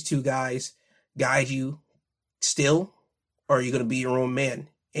let these two guys guide you still, or are you going to be your own man?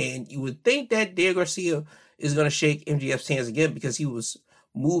 And you would think that Daniel Garcia is going to shake MJF's hands again because he was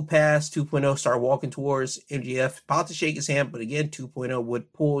moved past 2.0, start walking towards MJF, about to shake his hand, but again, 2.0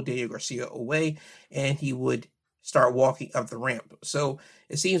 would pull Daniel Garcia away, and he would start walking up the ramp. So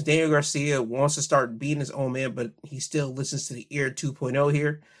it seems Daniel Garcia wants to start being his own man, but he still listens to the ear 2.0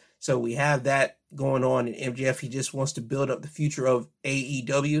 here. So we have that going on in MJF. He just wants to build up the future of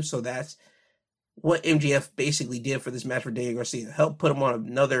AEW. So that's what MJF basically did for this match for Daniel Garcia. Help put him on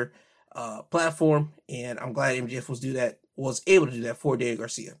another platform, and I'm glad MJF was able to do that for Daniel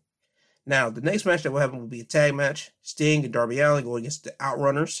Garcia. Now, the next match that will happen will be a tag match. Sting and Darby Allin going against the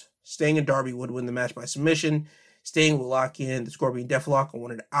Outrunners. Sting and Darby would win the match by submission. Sting will lock in the Scorpion Deathlock on one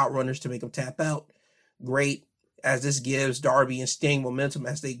of the Outrunners to make him tap out. Great, as this gives Darby and Sting momentum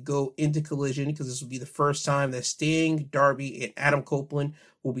as they go into Collision, because this will be the first time that Sting, Darby, and Adam Copeland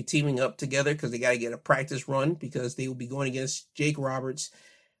will be teaming up together because they got to get a practice run because they will be going against Jake Roberts,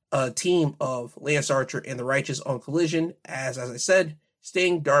 a team of Lance Archer and the Righteous on Collision. As I said,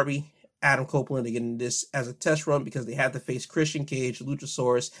 Sting, Darby, Adam Copeland are getting this as a test run because they have to face Christian Cage,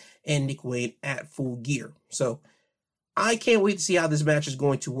 Luchasaurus, and Nick Wayne at Full Gear. So I can't wait to see how this match is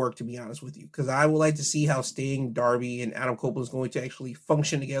going to work, to be honest with you, because I would like to see how Sting, Darby, and Adam Copeland is going to actually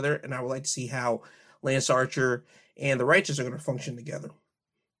function together, and I would like to see how Lance Archer and the Righteous are going to function together.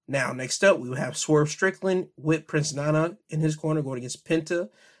 Now, next up, we will have Swerve Strickland with Prince Nana in his corner going against Penta,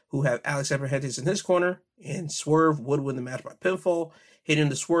 who have Alex Abrahantes in his corner, and Swerve would win the match by pinfall, hitting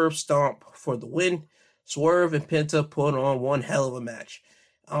the Swerve Stomp for the win. Swerve and Penta put on one hell of a match.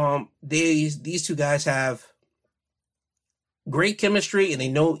 These two guys have great chemistry, and they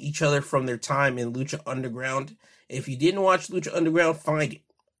know each other from their time in Lucha Underground. If you didn't watch Lucha Underground, find it.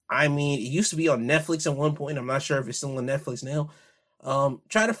 I mean, it used to be on Netflix at one point. I'm not sure if it's still on Netflix now.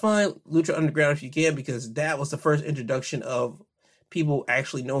 Try to find Lucha Underground if you can, because that was the first introduction of people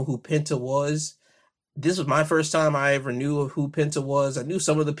actually know who Penta was. This was my first time I ever knew who Penta was. I knew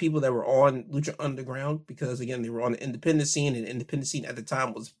some of the people that were on Lucha Underground because, again, they were on the independent scene, and the independent scene at the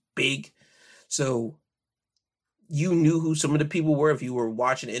time was big. So you knew who some of the people were if you were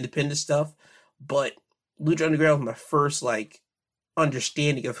watching independent stuff. But Lucha Underground was my first,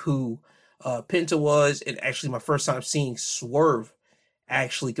 understanding of who Penta was, and actually my first time seeing Swerve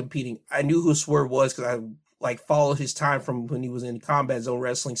actually competing. I knew who Swerve was because I followed his time from when he was in Combat Zone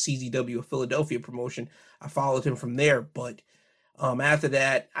Wrestling, CZW, a Philadelphia promotion. I followed him from there, but after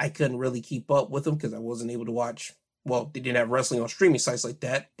that, I couldn't really keep up with him because I wasn't able to watch. Well, they didn't have wrestling on streaming sites like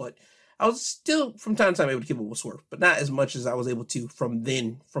that, but I was still from time to time able to keep up with Swerve, but not as much as I was able to from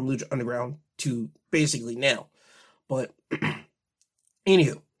Lucha Underground to basically now. But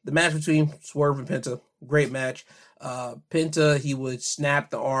anywho, the match between Swerve and Penta, great match. Penta, he would snap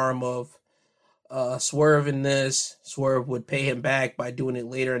the arm of Swerve in this. Swerve would pay him back by doing it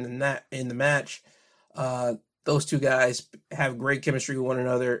later in the match. Those two guys have great chemistry with one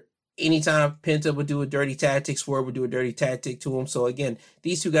another. Anytime Penta would do a dirty tactic, Swerve would do a dirty tactic to him. So again,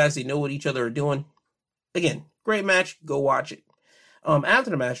 these two guys, they know what each other are doing. Again, great match. Go watch it. After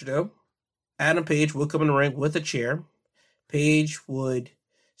the match, though, Adam Page would come in the ring with a chair. Page would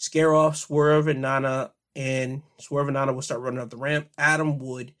scare off Swerve and Nana, and Swerve and Nana would start running up the ramp. Adam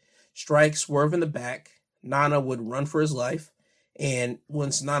would strike Swerve in the back. Nana would run for his life. And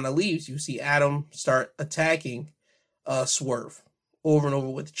once Nana leaves, you see Adam start attacking Swerve over and over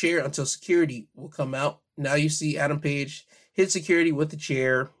with the chair until security will come out. Now you see Adam Page hit security with the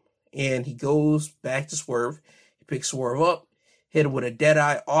chair, and he goes back to Swerve. He picks Swerve up, hit him with a dead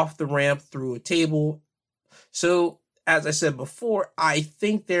eye off the ramp through a table. So, as I said before, I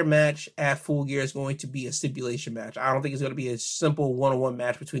think their match at Full Gear is going to be a stipulation match. I don't think it's going to be a simple one-on-one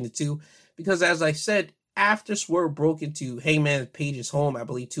match between the two, because as I said, after Swerve broke into Hangman Page's home, I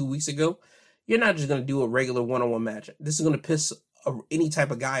believe 2 weeks ago, you're not just going to do a regular one-on-one match. This is going to piss any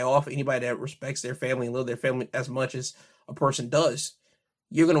type of guy off, anybody that respects their family and love their family as much as a person does.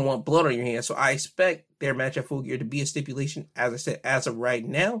 you're going to want blood on your hands. So I expect their match at Full Gear to be a stipulation. As I said, as of right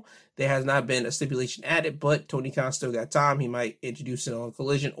now, there has not been a stipulation added, but Tony Khan still got time. He might introduce it on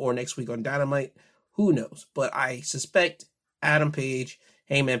Collision or next week on Dynamite. Who knows? But I suspect Adam Page,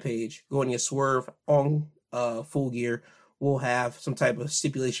 Hangman Page, going against Swerve on Full Gear will have some type of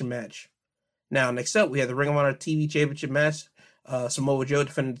stipulation match. Now, next up, we have the Ring of Honor TV Championship match. Samoa Joe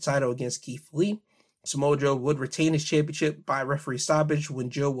defending the title against Keith Lee. Samoa Joe would retain his championship by referee stoppage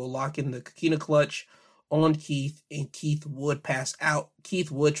when Joe will lock in the Coquina Clutch on Keith, and Keith would pass out.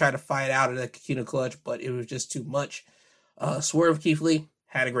 Keith would try to fight out of the Coquina Clutch, but it was just too much. Swerve Keith Lee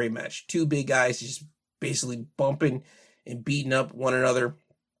had a great match. Two big guys just basically bumping and beating up one another.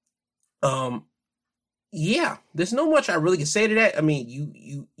 Yeah, there's no much I really can say to that. I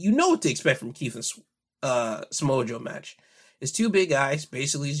mean, you know what to expect from Keith and Samoa Joe match. It's two big guys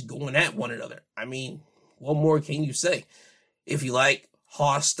basically just going at one another. I mean, what more can you say? If you like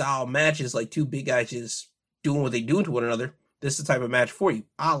hostile matches, like two big guys just doing what they do to one another, this is the type of match for you.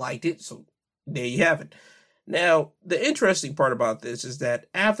 I liked it, so there you have it. Now, the interesting part about this is that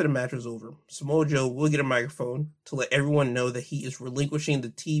after the match was over, Samoa Joe will get a microphone to let everyone know that he is relinquishing the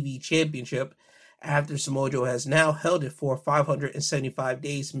TV championship after Samoa Joe has now held it for 575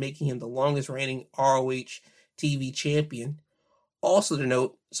 days, making him the longest reigning ROH TV champion. Also to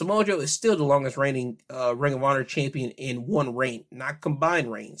note, Samoa Joe is still the longest reigning Ring of Honor champion in one reign, not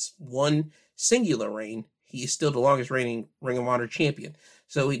combined reigns, one singular reign. He is still the longest reigning Ring of Honor champion.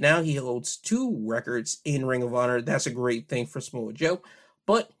 So now he holds two records in Ring of Honor. That's a great thing for Samoa Joe.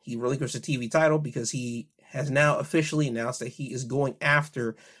 But he relinquished the TV title because he has now officially announced that he is going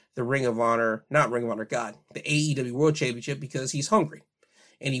after the Ring of Honor, not Ring of Honor, the AEW World Championship, because he's hungry.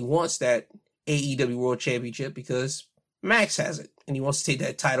 And he wants that AEW World Championship because Max has it, and he wants to take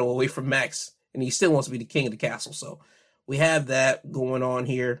that title away from Max, and he still wants to be the king of the castle. So we have that going on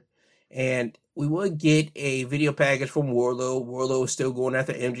here, and we would get a video package from Wardlow. Wardlow is still going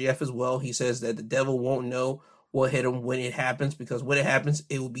after MJF as well. He says that the devil won't know what hit him when it happens, because when it happens,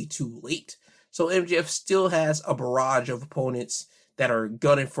 it will be too late. So MJF still has a barrage of opponents that are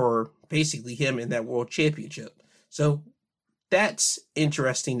gunning for basically him in that world championship. So that's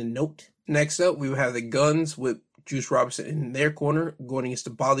interesting to note. Next up, we will have the Guns with Juice Robinson in their corner going against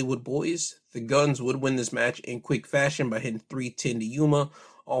the Bollywood Boys. The Guns would win this match in quick fashion by hitting 310 to Yuma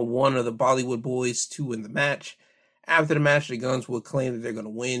on one of the Bollywood Boys to win the match. After the match, the Guns would claim that they're going to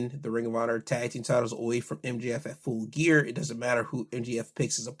win the Ring of Honor tag team titles away from MJF at Full Gear. It doesn't matter who MJF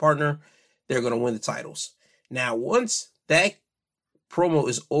picks as a partner. They're going to win the titles. Now, once that promo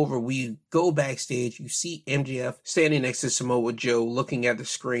is over, we go backstage. You see MJF standing next to Samoa Joe looking at the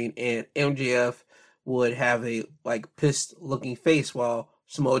screen, and MJF would have a pissed looking face, while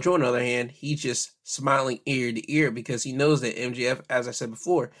Samoa Joe, on the other hand, he's just smiling ear to ear because he knows that MJF, as I said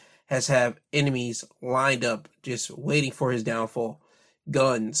before, has had enemies lined up just waiting for his downfall.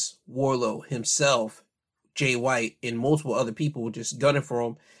 Guns, Wardlow, himself, Jay White, and multiple other people just gunning for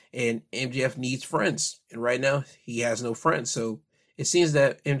him, and MJF needs friends, and right now he has no friends. So it seems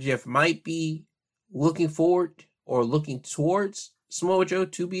that MJF might be looking forward or looking towards Samoa Joe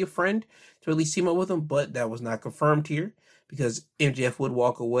to be a friend, to at least team up with him, but that was not confirmed here because MJF would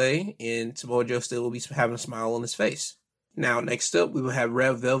walk away and Samoa Joe still will be having a smile on his face. Now, next up, we will have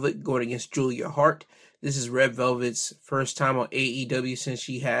Red Velvet going against Julia Hart. This is Red Velvet's first time on AEW since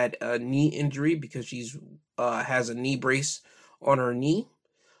she had a knee injury because she's has a knee brace on her knee.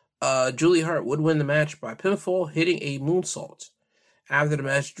 Julia Hart would win the match by pinfall, hitting a moonsault. After the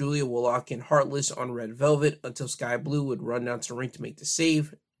match, Julia will lock in Heartless on Red Velvet until Sky Blue would run down to the ring to make the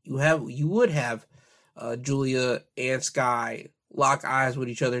save. You would have Julia and Sky lock eyes with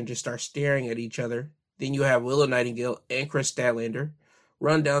each other and just start staring at each other. Then you have Willow Nightingale and Chris Statlander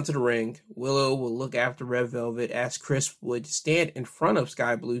run down to the ring. Willow will look after Red Velvet as Chris would stand in front of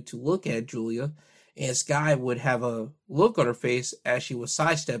Sky Blue to look at Julia, and Sky would have a look on her face as she would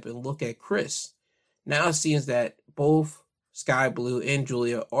sidestep and look at Chris. Now it seems that both Sky Blue and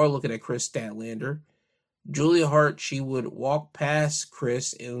Julia are looking at Chris Statlander. Julia Hart, she would walk past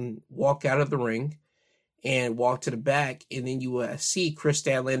Chris and walk out of the ring and walk to the back, and then you will see Chris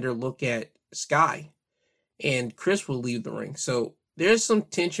Statlander look at Sky, and Chris will leave the ring. So there's some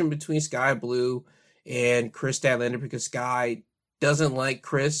tension between Sky Blue and Chris Statlander because Sky doesn't like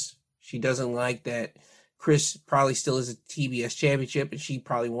Chris. She doesn't like that Chris probably still is a TBS championship, and she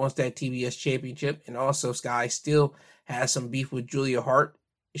probably wants that TBS championship. And also Sky still has some beef with Julia Hart.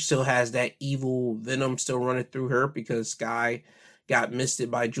 She still has that evil venom still running through her because Sky got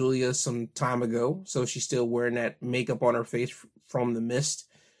misted by Julia some time ago. So she's still wearing that makeup on her face from the mist.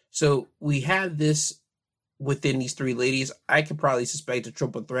 So we have this within these three ladies, I could probably suspect a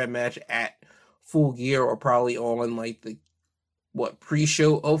triple threat match at Full Gear, or probably on like the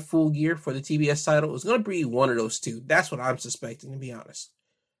pre-show of Full Gear for the TBS title. It's going to be one of those two. That's what I'm suspecting, to be honest.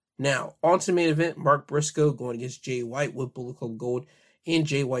 Now, on to the main event, Mark Briscoe going against Jay White with Bullet Club Gold in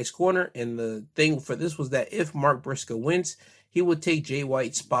Jay White's corner. And the thing for this was that if Mark Briscoe wins, he would take Jay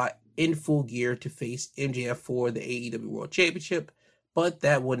White's spot in Full Gear to face MJF for the AEW World Championship. But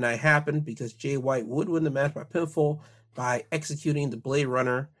that would not happen because Jay White would win the match by pinfall by executing the Blade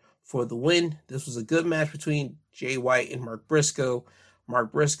Runner for the win. This was a good match between Jay White and Mark Briscoe.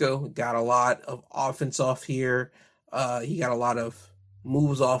 Mark Briscoe got a lot of offense off here. He got a lot of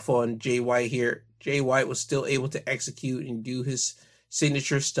moves off on Jay White here. Jay White was still able to execute and do his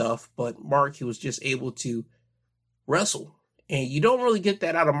signature stuff, but Mark, he was just able to wrestle. And you don't really get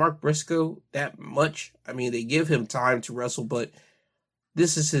that out of Mark Briscoe that much. I mean, they give him time to wrestle, but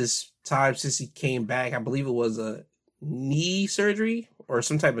this is his time since he came back. I believe it was a knee surgery or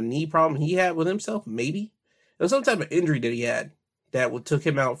some type of knee problem he had with himself, maybe. It was some type of injury that he had that took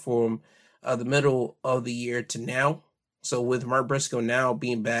him out from the middle of the year to now. So with Mark Briscoe now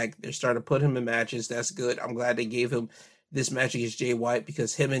being back, they're starting to put him in matches. That's good. I'm glad they gave him this match against Jay White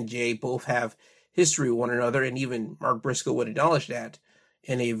because him and Jay both have history with one another, and even Mark Briscoe would acknowledge that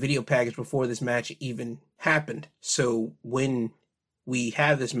in a video package before this match even happened. So when we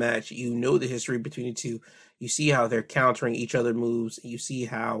have this match, you know the history between the two. You see how they're countering each other moves. You see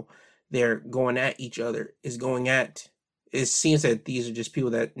how they're going at each other. It seems that these are just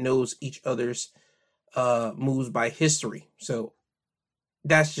people that knows each other's moves by history. So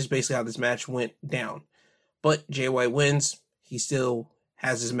that's just basically how this match went down. But Jay White wins. He still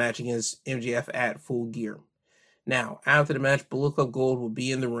has his match against MJF at Full Gear. Now, after the match, Bullet Club Gold will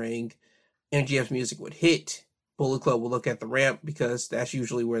be in the ring. MJF's music would hit. Bullet Club will look at the ramp because that's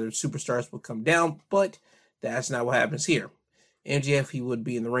usually where the superstars would come down, but that's not what happens here. MJF, he would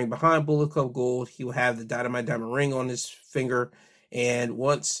be in the ring behind Bullet Club Gold. He will have the Dynamite Diamond ring on his finger, and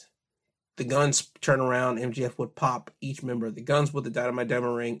once the Guns turn around, MJF would pop each member of the Guns with the Dynamite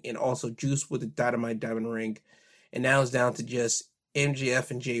Diamond ring and also Juice with the Dynamite Diamond ring. And now it's down to just MJF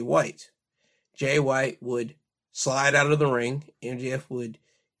and Jay White. Jay White would slide out of the ring. MJF would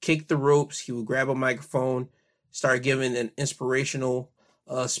kick the ropes. He would grab a microphone, start giving an inspirational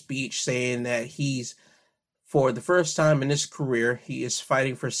speech saying that he's, for the first time in his career, he is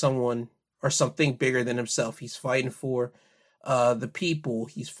fighting for someone or something bigger than himself. He's fighting for the people.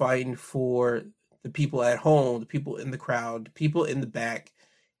 He's fighting for the people at home, the people in the crowd, the people in the back.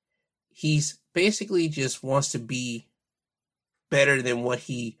 He's basically just wants to be better than what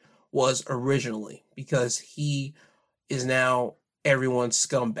he was originally because he is now everyone's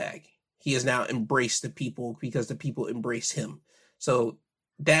scumbag. He has now embraced the people because the people embrace him. So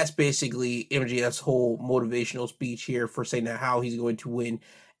that's basically MJF's whole motivational speech here for saying that how he's going to win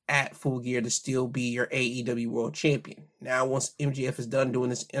at Full Gear to still be your AEW World Champion. Now, once MJF is done doing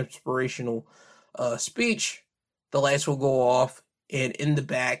this inspirational speech, the lights will go off, and in the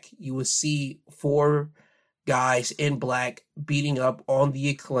back, you will see 4 guys in black beating up on the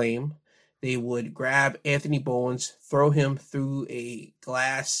Acclaim. They would grab Anthony Bowens, throw him through a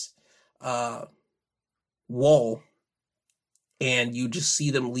glass wall, and you just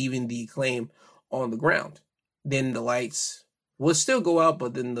see them leaving the Acclaim on the ground. Then the lights would still go out,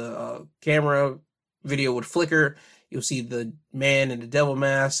 but then the camera video would flicker. You'll see the man in the devil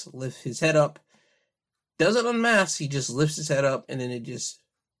mask lift his head up. Doesn't unmask, he just lifts his head up, and then it just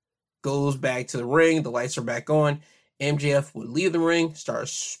goes back to the ring. The lights are back on. MJF would leave the ring, start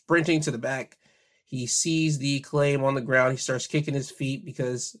sprinting to the back. He sees the Acclaim on the ground. He starts kicking his feet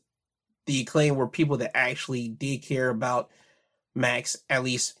because the Acclaim were people that actually did care about Max. At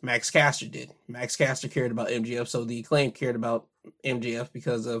least Max Caster did. Max Caster cared about MJF, so the Acclaim cared about MJF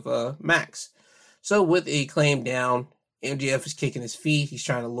because of Max. So with the Acclaim down, MJF is kicking his feet. He's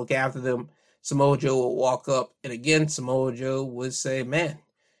trying to look after them. Samoa Joe will walk up, and again, Samoa Joe would say, man,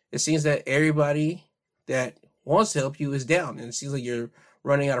 it seems that everybody that wants to help you is down, and it seems like you're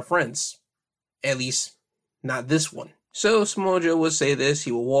running out of friends. At least, not this one. So Samoa Joe would say this.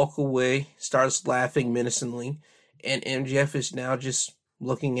 He will walk away, starts laughing menacingly, and MJF is now just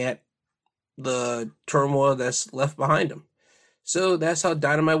looking at the turmoil that's left behind him. So that's how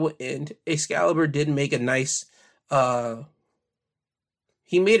Dynamite will end. Excalibur did make a nice,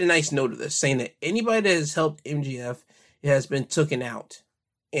 he made a nice note of this, saying that anybody that has helped MJF has been taken out.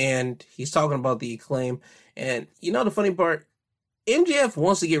 And he's talking about the Acclaim. And you know the funny part? MJF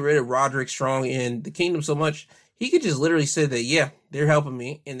wants to get rid of Roderick Strong in the Kingdom so much, he could just literally say that, yeah, they're helping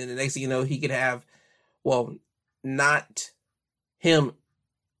me. And then the next thing you know, he could have, well, not him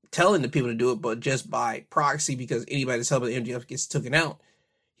telling the people to do it, but just by proxy, because anybody that's helping MJF gets taken out,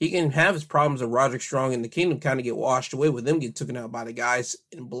 he can have his problems of Roderick Strong and the Kingdom kind of get washed away with them get taken out by the guys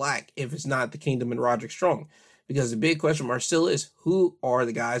in black if it's not the Kingdom and Roderick Strong. Because the big question mark still is, who are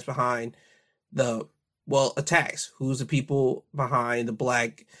the guys behind the, attacks? Who's the people behind the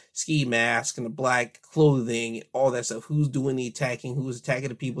black ski mask and the black clothing and all that stuff? Who's doing the attacking? Who's attacking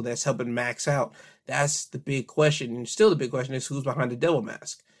the people that's helping Max out? That's the big question. And still the big question is, who's behind the devil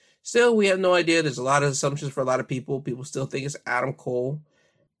mask? Still, we have no idea. There's a lot of assumptions for a lot of people. People still think it's Adam Cole.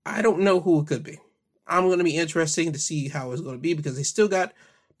 I don't know who it could be. I'm going to be interesting to see how it's going to be, because they still got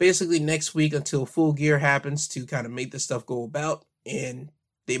basically next week until Full Gear happens to kind of make this stuff go about, and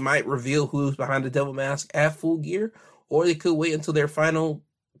they might reveal who's behind the devil mask at Full Gear, or they could wait until their final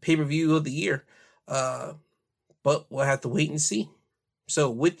pay-per-view of the year. But we'll have to wait and see. So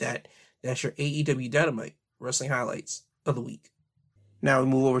with that, that's your AEW Dynamite wrestling highlights of the week. Now we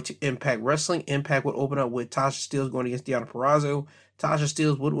move over to Impact Wrestling. Impact would open up with Tasha Steelz going against Deonna Purrazzo. Tasha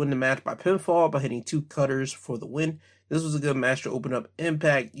Steelz would win the match by pinfall by hitting 2 cutters for the win. This was a good match to open up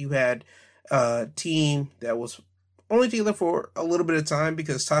Impact. You had a team that was only together for a little bit of time,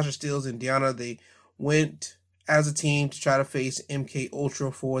 because Tasha Steelz and Deonna, they went as a team to try to face MK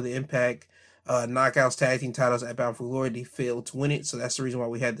Ultra for the Impact Knockouts Tag Team titles at Bound for Glory. They failed to win it, so that's the reason why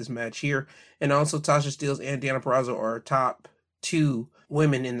we had this match here. And also Tasha Steelz and Deonna Purrazzo are top 2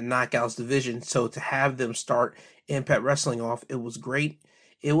 women in the Knockouts division, so to have them start Impact Wrestling off, it was great.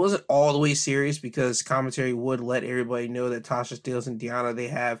 It wasn't all the way serious, because commentary would let everybody know that Tasha Steelz and Deonna, they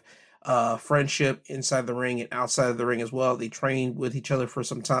have friendship inside the ring and outside of the ring as well. They trained with each other for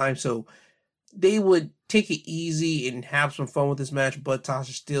some time, so they would take it easy and have some fun with this match. But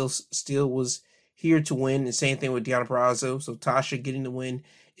Tasha still was here to win, and same thing with Deonna Purrazzo. So Tasha getting the win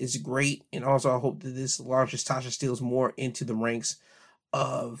is great, and also I hope that this launches Tasha Steelz more into the ranks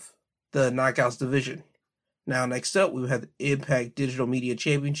of the Knockouts division. Now, next up, we have the Impact Digital Media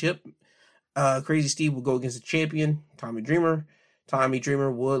Championship. Crazy Steve will go against the champion, Tommy Dreamer. Tommy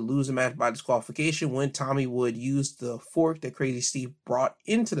Dreamer would lose the match by disqualification when Tommy would use the fork that Crazy Steve brought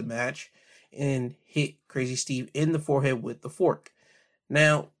into the match and hit Crazy Steve in the forehead with the fork.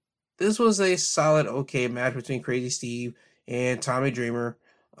 Now, this was a solid, okay match between Crazy Steve and Tommy Dreamer.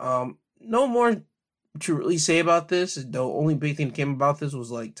 No more to really say about this. The only big thing that came about this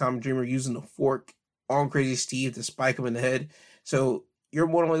was like Tommy Dreamer using the fork on Crazy Steve to spike him in the head. So you're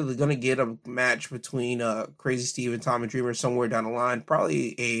more likely going to get a match between Crazy Steve and Tommy Dreamer somewhere down the line.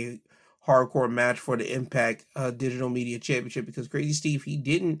 Probably a hardcore match for the Impact Digital Media Championship, because Crazy Steve, he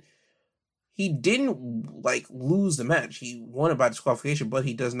didn't like lose the match. He won it by disqualification, but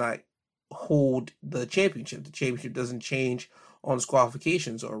he does not hold the championship. The championship doesn't change on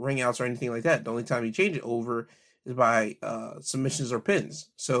disqualifications or ring outs or anything like that. The only time you change it over is by submissions or pins.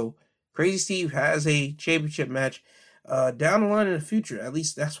 So Crazy Steve has a championship match down the line in the future. At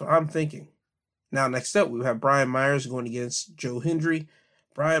least that's what I'm thinking. Now, next up, we have Brian Myers going against Joe Hendry.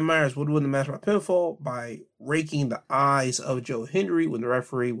 Brian Myers would win the match by pinfall by raking the eyes of Joe Hendry when the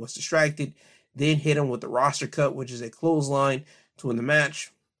referee was distracted, then hit him with the roster cut, which is a clothesline, to win the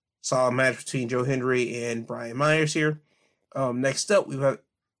match. Solid match between Joe Hendry and Brian Myers here. Next up, we have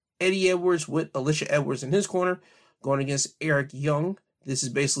Eddie Edwards with Alicia Edwards in his corner going against Eric Young. This is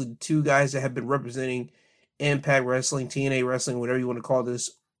basically the 2 guys that have been representing Impact Wrestling, TNA Wrestling, whatever you want to call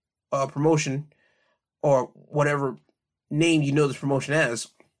this promotion, or whatever name you know this promotion as.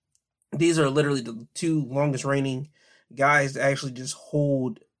 These are literally the 2 longest reigning guys that actually just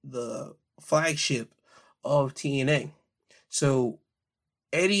hold the flagship of TNA. So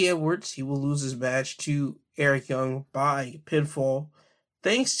Eddie Edwards, he will lose his match to Eric Young by pinfall,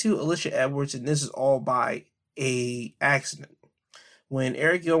 thanks to Alicia Edwards, and this is all by a accident. When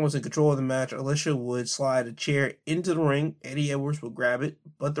Eric Young was in control of the match, Alicia would slide a chair into the ring. Eddie Edwards would grab it,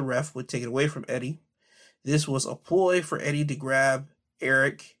 but the ref would take it away from Eddie. This was a ploy for Eddie to grab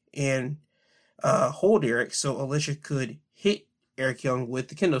Eric and hold Eric so Alicia could hit Eric Young with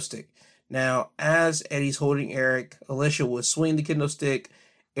the kendo stick. Now, as Eddie's holding Eric, Alicia would swing the kendo stick,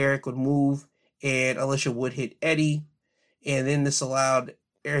 Eric would move, and Alicia would hit Eddie. And then this allowed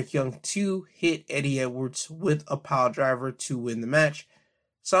Eric Young to hit Eddie Edwards with a pile driver to win the match.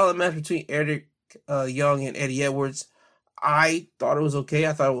 Solid match between Eric Young and Eddie Edwards. I thought it was okay.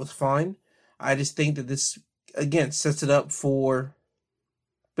 I thought it was fine. I just think that this, again, sets it up for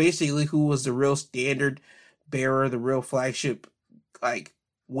basically who was the real standard bearer, the real flagship, like,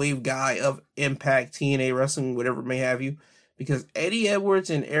 wave guy of Impact, TNA Wrestling, whatever it may have you. Because Eddie Edwards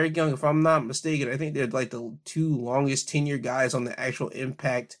and Eric Young, if I'm not mistaken, I think they're like the 2 longest tenured guys on the actual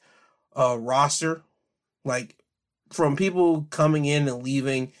Impact roster. Like, from people coming in and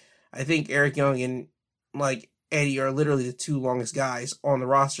leaving, I think Eric Young and like Eddie are literally the two longest guys on the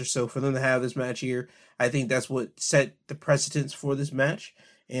roster. So for them to have this match here, I think that's what set the precedence for this match,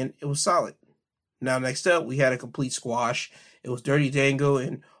 and it was solid. Now next up, we had a complete squash. It was Dirty Dango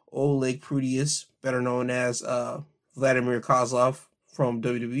and Oleg Prudius, better known as Vladimir Kozlov from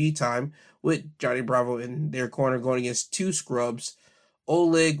WWE time, with Johnny Bravo in their corner going against two scrubs.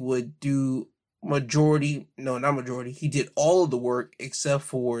 Oleg would do he did all of the work except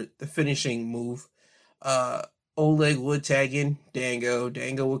for the finishing move. Oleg would tag in Dango.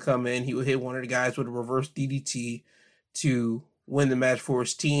 Dango would come in. He would hit one of the guys with a reverse DDT to win the match for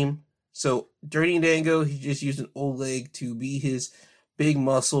his team. So Dirty Dango, he's just using Oleg to be his big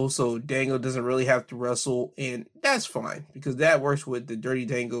muscle, so Dango doesn't really have to wrestle, and that's fine because that works with the Dirty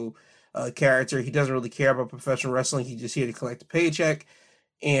Dango character. He doesn't really care about professional wrestling. He's just here to collect a paycheck,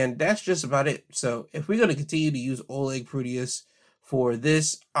 and that's just about it. So if we're going to continue to use Oleg Prudius for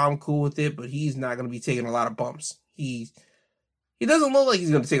this, I'm cool with it, but he's not going to be taking a lot of bumps. He doesn't look like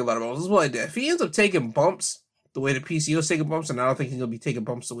he's going to take a lot of bumps. That's what I did. If he ends up taking bumps the way the PCO's taking bumps, and I don't think he's going to be taking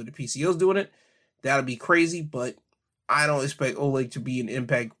bumps the way the PCO's doing it, that'll be crazy, but I don't expect Oleg to be in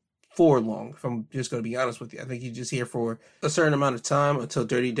Impact for long, if I'm just going to be honest with you. I think he's just here for a certain amount of time until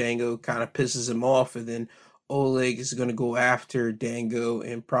Dirty Dango kind of pisses him off, and then Oleg is going to go after Dango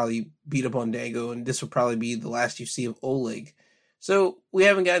and probably beat up on Dango, and this will probably be the last you see of Oleg. So we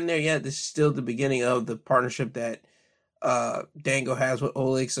haven't gotten there yet. This is still the beginning of the partnership that Dango has with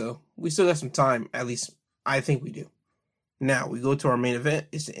Oleg, so we still got some time, at least I think we do. Now, we go to our main event.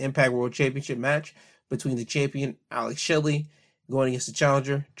 It's the Impact World Championship match between the champion, Alex Shelley, going against the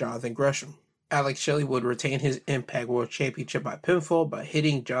challenger, Jonathan Gresham. Alex Shelley would retain his Impact World Championship by pinfall by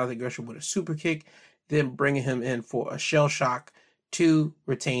hitting Jonathan Gresham with a super kick, then bringing him in for a shell shock to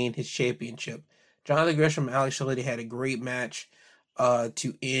retain his championship. Jonathan Gresham and Alex Shelley had a great match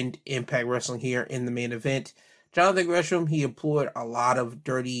to end Impact Wrestling here in the main event. Jonathan Gresham, he employed a lot of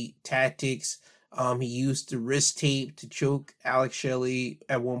dirty tactics. He used the wrist tape to choke Alex Shelley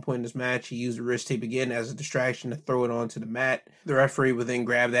at one point in this match. He used the wrist tape again as a distraction to throw it onto the mat. The referee would then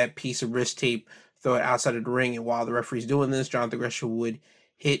grab that piece of wrist tape, throw it outside of the ring, and while the referee's doing this, Jonathan Gresham would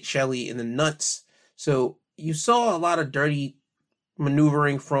hit Shelley in the nuts. So you saw a lot of dirty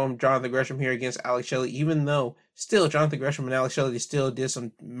maneuvering from Jonathan Gresham here against Alex Shelley, even though still Jonathan Gresham and Alex Shelley still did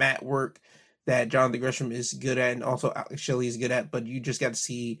some mat work that Jonathan Gresham is good at and also Alex Shelley is good at, but you just got to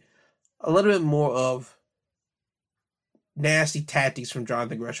see a little bit more of nasty tactics from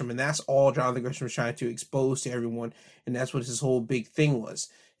Jonathan Gresham, and that's all Jonathan Gresham was trying to expose to everyone, and that's what his whole big thing was,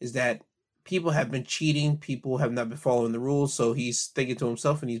 is that people have been cheating, people have not been following the rules, so he's thinking to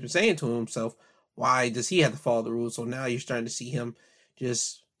himself, and he's been saying to himself, why does he have to follow the rules? So now you're starting to see him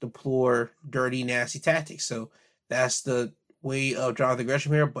just deplore dirty, nasty tactics. So that's the way of Jonathan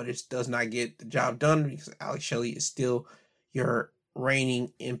Gresham here, but it does not get the job done because Alex Shelley is still your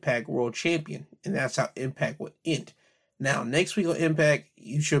reigning Impact World Champion, and that's how Impact would end. Now, next week on Impact,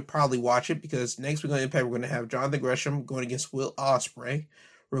 you should probably watch it because next week on Impact, we're going to have Jonathan Gresham going against Will Ospreay.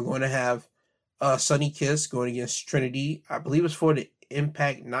 We're going to have Sonny Kiss going against Trinity. I believe it's for the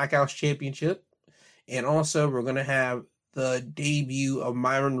Impact Knockouts Championship. And also, we're going to have the debut of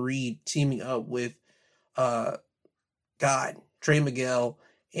Myron Reed teaming up with Trey Miguel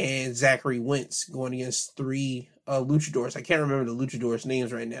and Zachary Wentz going against three luchadors. I can't remember the luchadors'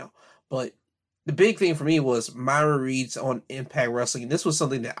 names right now, but the big thing for me was Myron Reed's on Impact Wrestling. And this was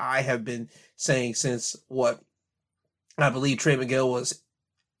something that I have been saying since I believe Trey Miguel was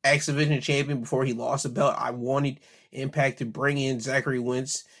X Division champion before he lost the belt. I wanted Impact to bring in Zachary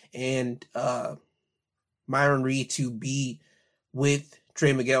Wentz and Myron Reed to be with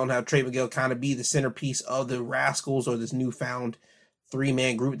Trey Miguel and have Trey Miguel kind of be the centerpiece of the Rascals or this newfound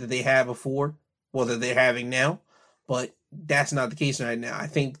three-man group that they had before, well, that they're having now. But that's not the case right now. I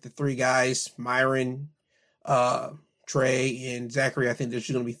think the three guys, Myron, Trey, and Zachary, I think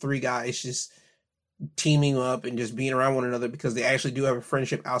there's going to be three guys just teaming up and just being around one another because they actually do have a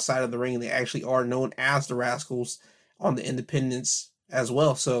friendship outside of the ring, and they actually are known as the Rascals on the independents as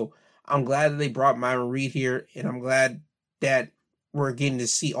well. So I'm glad that they brought Myron Reed here, and I'm glad that we're getting to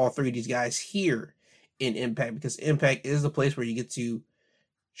see all three of these guys here in Impact because Impact is the place where you get to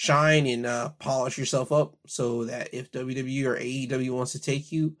shine and polish yourself up so that if WWE or AEW wants to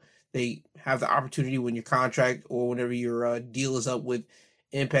take you, they have the opportunity when your contract or whenever your deal is up with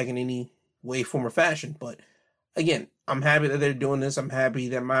Impact in any way, form, or fashion. But again, I'm happy that they're doing this. I'm happy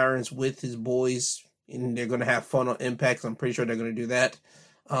that Myron's with his boys and they're going to have fun on Impact. I'm pretty sure they're going to do that.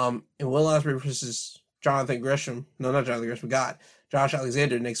 And Will Ospreay versus Jonathan Gresham. No, not Jonathan Gresham. Josh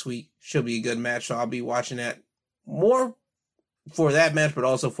Alexander next week should be a good match. So I'll be watching that more for that match, but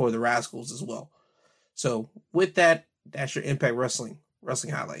also for the Rascals as well. So with that, that's your Impact Wrestling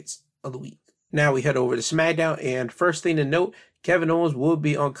highlights of the week. Now we head over to SmackDown, and first thing to note, Kevin Owens will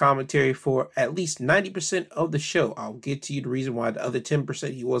be on commentary for at least 90% of the show. I'll get to you the reason why the other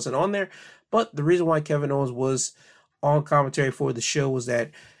 10% he wasn't on there, but the reason why Kevin Owens was on commentary for the show was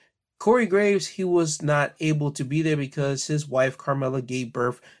that Corey Graves, he was not able to be there because his wife Carmella gave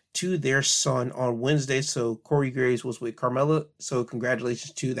birth to their son on Wednesday. So Corey Graves was with Carmella. So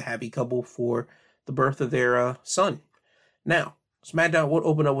congratulations to the happy couple for the birth of their son. Now, SmackDown will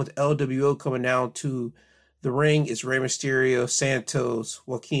open up with LWO coming down to the ring. It's Rey Mysterio, Santos,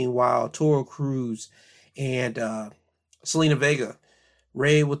 Joaquin Wilde, Toro Cruz, and Selena Vega.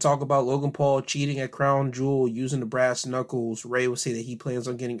 Rey will talk about Logan Paul cheating at Crown Jewel using the brass knuckles. Rey will say that he plans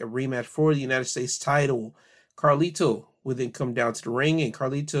on getting a rematch for the United States title. Carlito would then come down to the ring, and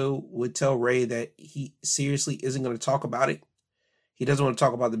Carlito would tell Rey that he seriously isn't going to talk about it. He doesn't want to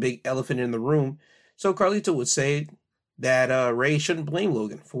talk about the big elephant in the room. So Carlito would say that Rey shouldn't blame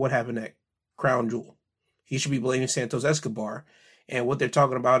Logan for what happened at Crown Jewel. He should be blaming Santos Escobar. And what they're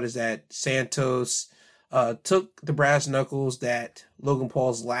talking about is that Santos took the brass knuckles that Logan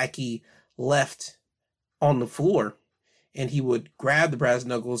Paul's lackey left on the floor, and he would grab the brass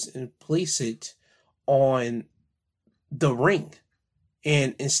knuckles and place it on the ring.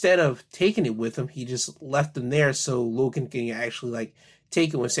 And instead of taking it with him, he just left them there so Logan can actually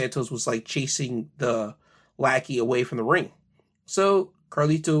take it when Santos was chasing the lackey away from the ring. So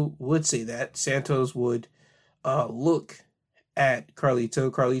Carlito would say that. Santos would look at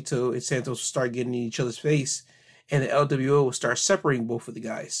Carlito and Santos will start getting in each other's face, and the LWO will start separating both of the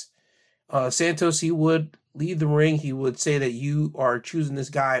guys. Santos, he would leave the ring. He would say that you are choosing this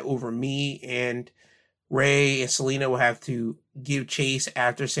guy over me, and Rey and Selena will have to give chase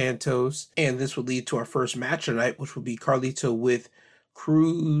after Santos, and this would lead to our first match tonight, which would be Carlito with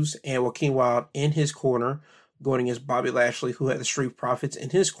Cruz and Joaquin Wilde in his corner, going against Bobby Lashley, who had the Street Profits in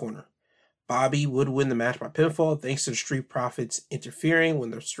his corner. Bobby would win the match by pinfall thanks to the Street Profits interfering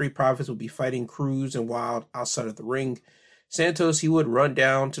when the Street Profits would be fighting Cruz and Wilde outside of the ring. Santos, he would run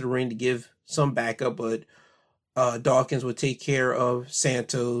down to the ring to give some backup, but Dawkins would take care of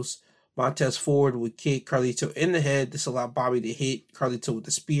Santos. Montez Ford would kick Carlito in the head. This allowed Bobby to hit Carlito with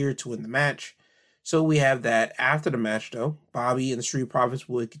the spear to win the match. So we have that. After the match, though, Bobby and the Street Profits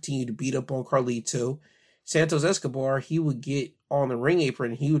would continue to beat up on Carlito. Santos Escobar, he would get on the ring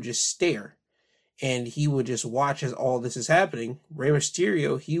apron and he would just stare. And he would just watch as all this is happening. Rey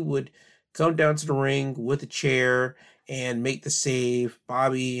Mysterio, he would come down to the ring with a chair and make the save.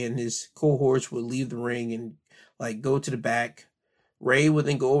 Bobby and his cohorts would leave the ring and go to the back. Rey would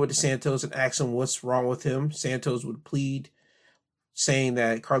then go over to Santos and ask him what's wrong with him. Santos would plead, saying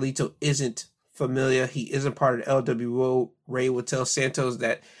that Carlito isn't familiar. He isn't part of the LWO. Rey would tell Santos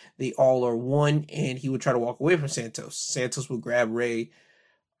that they all are one, and he would try to walk away from Santos. Santos would grab Rey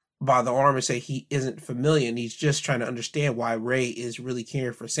by the arm and say he isn't familiar, and he's just trying to understand why Rey is really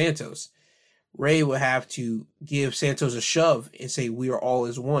caring for Santos. Rey would have to give Santos a shove and say, we are all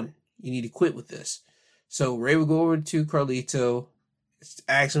as one. You need to quit with this. So Rey would go over to Carlito,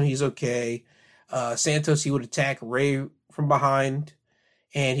 ask him he's okay. Santos, he would attack Rey from behind,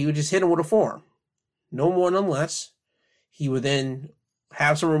 and he would just hit him with a forearm. No more, no less. He would then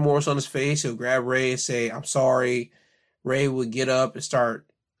have some remorse on his face. He'll grab Rey and say, I'm sorry. Rey would get up and start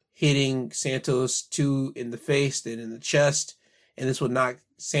hitting Santos two in the face, then in the chest, and this would knock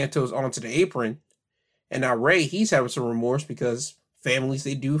Santos onto the apron. And now Rey, he's having some remorse because families,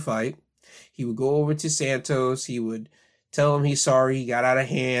 they do fight. He would go over to Santos. He would tell him he's sorry, he got out of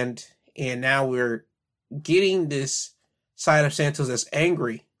hand, and now we're getting this side of Santos that's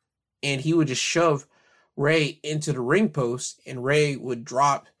angry, and he would just shove Rey into the ring post, and Rey would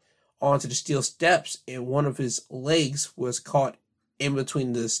drop onto the steel steps, and one of his legs was caught in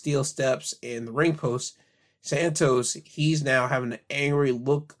between the steel steps and the ring post. Santos, he's now having an angry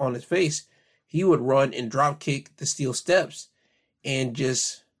look on his face. He would run and drop kick the steel steps and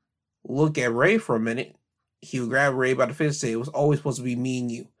just look at Rey for a minute. He would grab Rey by the face and say, it was always supposed to be me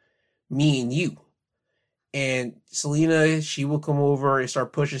and you. Me and you. And Selena, she will come over and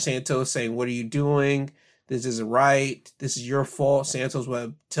start pushing Santos, saying, what are you doing? This isn't right. This is your fault. Santos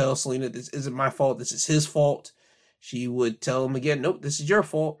would tell Selena, this isn't my fault. This is his fault. She would tell him again, nope, this is your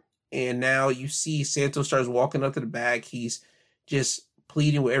fault. And now you see Santos starts walking up to the back. He's just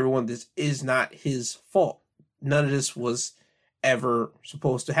pleading with everyone, this is not his fault. None of this was ever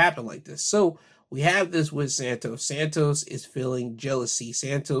supposed to happen like this. So we have this with Santos. Santos is feeling jealousy.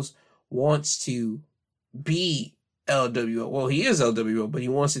 Santos wants to be LWO. Well, he is LWO, but he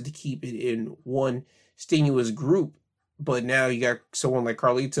wants it to keep it in one strenuous group. But now you got someone like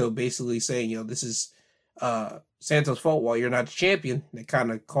Carlito basically saying, this is Santos' fault while you're not the champion. That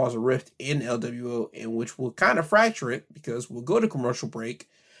kind of caused a rift in LWO, in which will kind of fracture it, because we'll go to commercial break,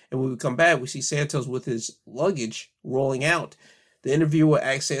 and when we come back, we see Santos with his luggage rolling out. The interviewer will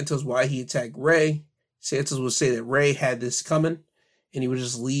ask Santos why he attacked Rey. Santos will say that Rey had this coming, and he would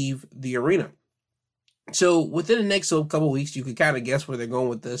just leave the arena. So within the next couple of weeks, you can kind of guess where they're going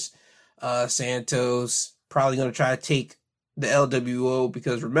with this. Santos probably going to try to take the LWO,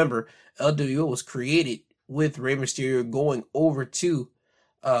 because remember, LWO was created with Rey Mysterio going over to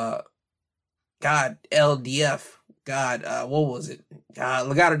LDF. What was it?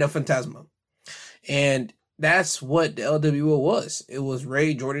 Legado del Fantasma. And that's what the LWO was. It was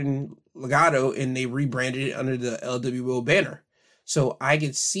Rey, Jordan, Legado, and they rebranded it under the LWO banner. So I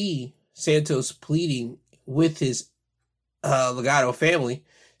could see Santos pleading with his Legado family,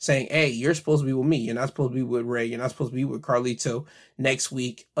 saying, hey, you're supposed to be with me. You're not supposed to be with Rey. You're not supposed to be with Carlito next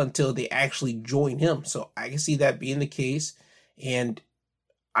week until they actually join him. So I can see that being the case. And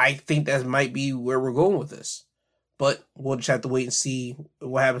I think that might be where we're going with this. But we'll just have to wait and see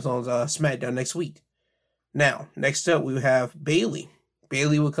what happens on SmackDown next week. Now, next up, we have Bayley.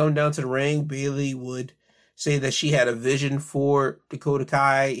 Bayley would come down to the ring. Bayley would say that she had a vision for Dakota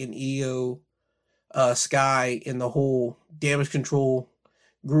Kai and Io Sky and the whole Damage Control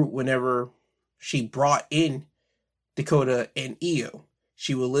group whenever she brought in Dakota and Io.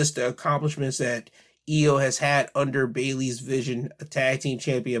 She would list the accomplishments that Io has had under Bayley's vision: a tag team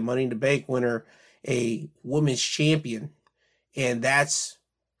champion, Money in the Bank winner, a women's champion. And that's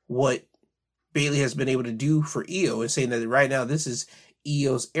what Bayley has been able to do for Io, and saying that right now this is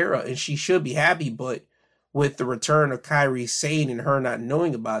Io's era and she should be happy. But with the return of Kairi Sane and her not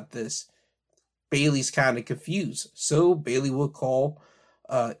knowing about this, Bayley's kind of confused. So Bayley will call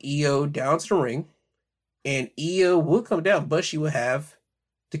Io down to the ring, and Io will come down, but she will have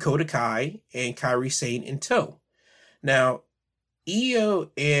Dakota Kai and Kairi Sane in tow. Now,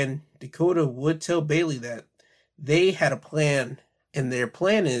 Io and Dakota would tell Bayley that they had a plan, and their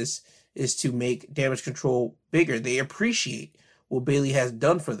plan is to make Damage Control bigger. They appreciate what Bayley has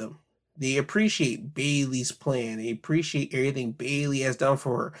done for them. They appreciate Bayley's plan. They appreciate everything Bayley has done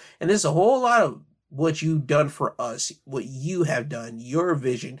for her. And there's a whole lot of what you've done for us, what you have done, your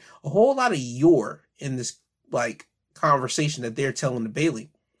vision, a whole lot of your in this conversation that they're telling to Bayley.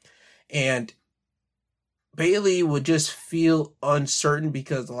 And Bayley would just feel uncertain,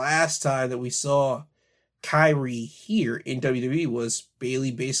 because the last time that we saw Kairi here in WWE was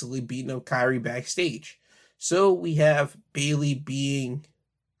Bayley basically beating up Kairi backstage. So we have Bayley being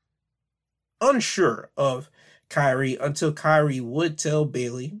unsure of Kairi until Kairi would tell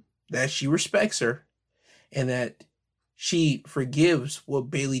Bayley that she respects her and that she forgives what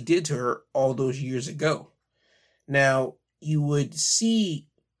Bayley did to her all those years ago. Now, you would see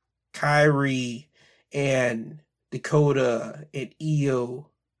Kairi and Dakota and Io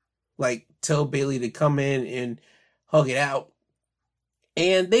tell Bayley to come in and hug it out.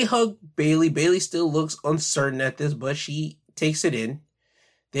 And they hug Bayley. Bayley still looks uncertain at this, but she takes it in.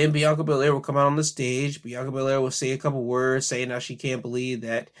 Then Bianca Belair will come out on the stage. Bianca Belair will say a couple words, saying how she can't believe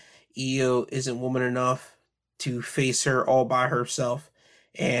that Io isn't woman enough to face her all by herself,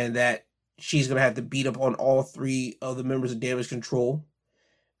 and that she's going to have to beat up on all three of the members of Damage Control.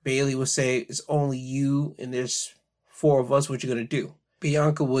 Bayley will say, it's only you and there's 4 of us, what you're going to do.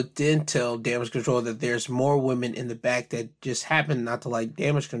 Bianca would then tell Damage Control that there's more women in the back that just happen not to like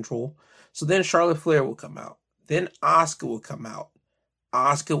Damage Control. So then Charlotte Flair will come out. Then Asuka will come out.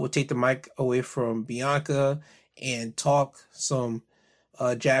 Asuka will take the mic away from Bianca and talk some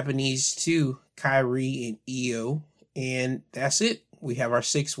Japanese to Kairi and Io. And that's it. We have our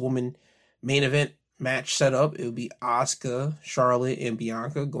 6-woman main event match set up. It will be Asuka, Charlotte, and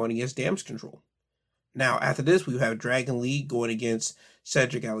Bianca going against Damage Control. Now, after this, we have Dragon Lee going against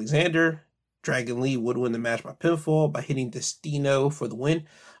Cedric Alexander. Dragon Lee would win the match by pinfall by hitting Destino for the win.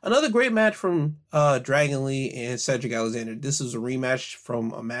 Another great match from Dragon Lee and Cedric Alexander. This is a rematch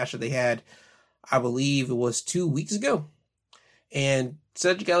from a match that they had, I believe it was 2 weeks ago. And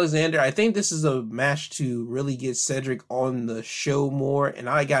Cedric Alexander, I think this is a match to really get Cedric on the show more. And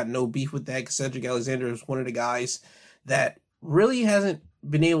I got no beef with that, because Cedric Alexander is one of the guys that really hasn't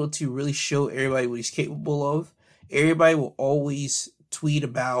been able to really show everybody what he's capable of. Everybody will always tweet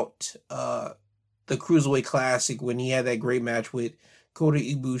about the Cruiserweight Classic when he had that great match with Kota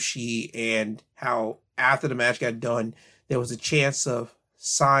Ibushi, and how after the match got done, there was a chance of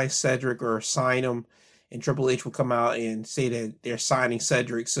sign Cedric or sign him, and Triple H will come out and say that they're signing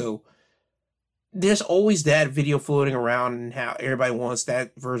Cedric. So there's always that video floating around and how everybody wants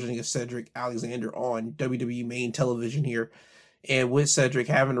that version of Cedric Alexander on WWE main television here. And with Cedric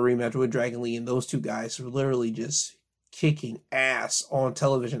having a rematch with Dragon Lee, and those two guys are literally just kicking ass on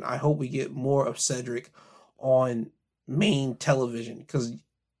television. I hope we get more of Cedric on main television, because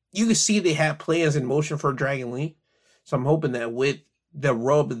you can see they have plans in motion for Dragon Lee. So I'm hoping that with the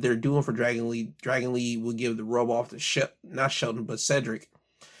rub that they're doing for Dragon Lee will give the rub off to not Shelton, but Cedric.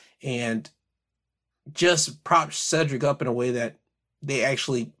 And just prop Cedric up in a way that they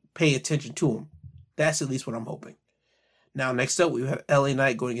actually pay attention to him. That's at least what I'm hoping. Now, next up, we have LA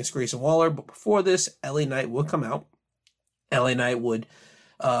Knight going against Grayson Waller. But before this, LA Knight would come out. LA Knight would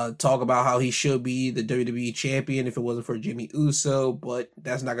talk about how he should be the WWE champion if it wasn't for Jimmy Uso, but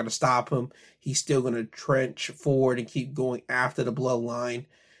that's not going to stop him. He's still going to trench forward and keep going after the bloodline.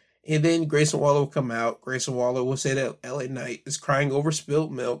 And then Grayson Waller will come out. Grayson Waller will say that LA Knight is crying over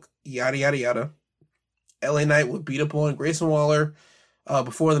spilled milk, yada, yada, yada. LA Knight would beat up on Grayson Waller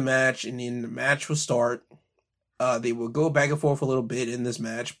before the match, and then the match will start. They will go back and forth a little bit in this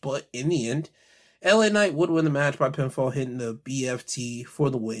match, but in the end, LA Knight would win the match by pinfall, hitting the BFT for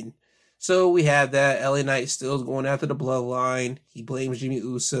the win. So we have that. LA Knight still is going after the bloodline. He blames Jimmy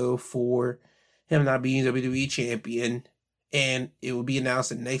Uso for him not being WWE champion, and it will be announced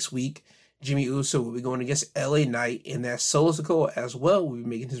that next week Jimmy Uso will be going against LA Knight, and that Solo Sikoa as well will be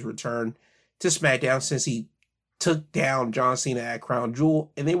making his return to SmackDown since he took down John Cena at Crown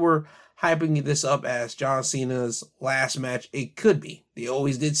Jewel, and they were hyping this up as John Cena's last match. It could be. They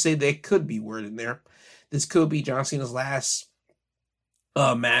always did say there could be word in there. This could be John Cena's last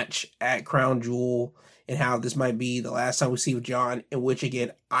match at Crown Jewel, and how this might be the last time we see with John, in which,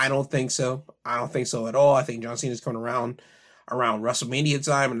 again, I don't think so. I don't think so at all. I think John Cena's coming around WrestleMania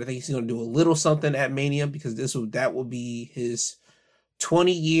time, and I think he's going to do a little something at Mania, because that will be his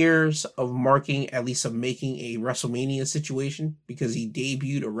 20 years of marking, at least of making a WrestleMania situation, because he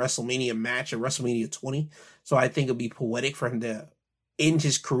debuted a WrestleMania match at WrestleMania 20. So I think it'd be poetic for him to end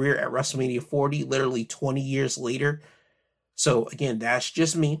his career at WrestleMania 40, literally 20 years later. So again, that's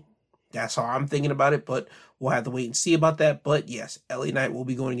just me. That's how I'm thinking about it, but we'll have to wait and see about that. But yes, LA Knight will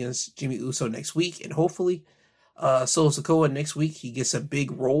be going against Jimmy Uso next week, and hopefully Solo Sikoa next week, he gets a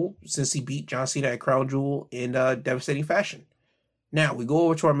big role since he beat John Cena at Crown Jewel in devastating fashion. Now, we go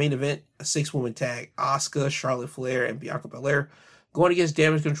over to our main event, a 6-woman tag, Asuka, Charlotte Flair, and Bianca Belair, going against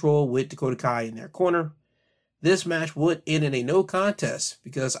Damage Control with Dakota Kai in their corner. This match would end in a no contest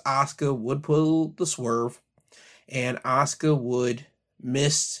because Asuka would pull the swerve, and Asuka would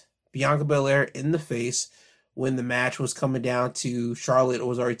miss Bianca Belair in the face when the match was coming down to Charlotte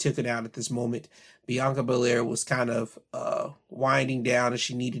was already taken out at this moment. Bianca Belair was kind of winding down, and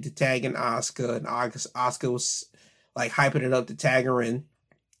she needed to tag in Asuka, and Asuka was like hyping it up to tag her in.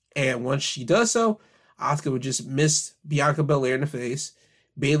 And once she does so, Asuka would just miss Bianca Belair in the face.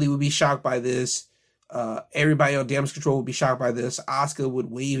 Bayley would be shocked by this. Everybody on Damage Control would be shocked by this. Asuka would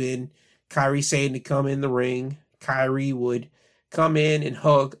wave in Kairi Sane to come in the ring. Kairi would come in and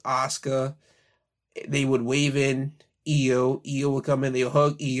hug Asuka. They would wave in Io. Io would come in. They'll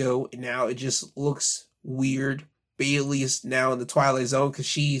hug Io. And now it just looks weird. Bayley is now in the Twilight Zone because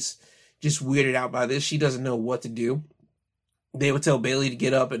she's just weirded out by this. She doesn't know what to do. They would tell Bayley to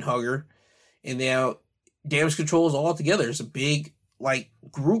get up and hug her. And now Damage Control is all together. It's a big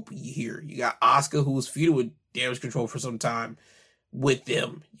group here. You got Asuka, who was feuded with Damage Control for some time, with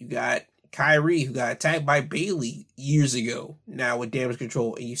them. You got Kairi, who got attacked by Bayley years ago, now with Damage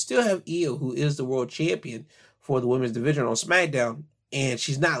Control. And you still have Io, who is the world champion for the women's division on SmackDown, and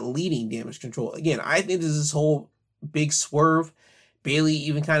she's not leading Damage Control. Again, I think this whole big swerve. Bayley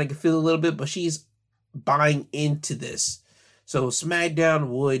even kind of can feel a little bit, but she's buying into this. So SmackDown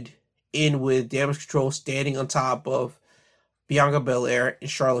would end with Damage Control standing on top of Bianca Belair and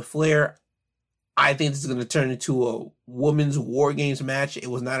Charlotte Flair. I think this is going to turn into a women's War Games match.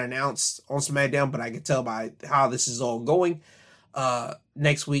 It was not announced on SmackDown, but I can tell by how this is all going.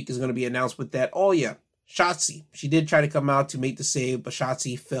 Next week is going to be announced with that. Oh yeah, Shotzi. She did try to come out to make the save, but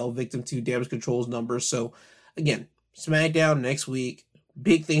Shotzi fell victim to Damage Control's numbers. So again, SmackDown next week,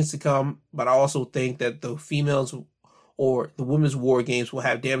 big things to come. But I also think that the females or the women's War Games will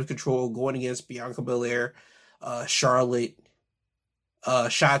have Damage Control going against Bianca Belair, Charlotte,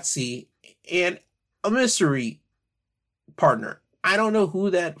 Shotzi, and a mystery partner. I don't know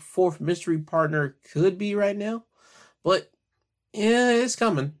who that fourth mystery partner could be right now, but yeah, it's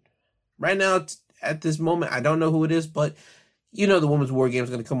coming. Right now, at this moment, I don't know who it is, but you know the Women's War Games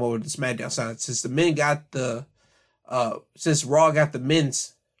is going to come over to the SmackDown side. Since the men got since Raw got the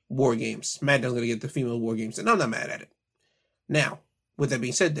men's War Games, SmackDown's going to get the female War Games, and I'm not mad at it. Now, with that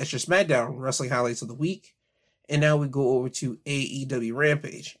being said, that's your SmackDown Wrestling Highlights of the Week. And now we go over to AEW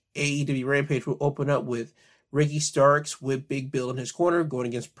Rampage. AEW Rampage will open up with Ricky Starks with Big Bill in his corner, going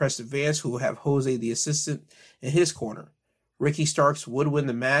against Preston Vance, who will have Jose the Assistant in his corner. Ricky Starks would win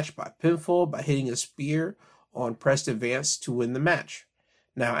the match by pinfall by hitting a spear on Preston Vance to win the match.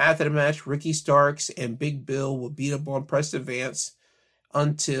 Now, after the match, Ricky Starks and Big Bill will beat up on Preston Vance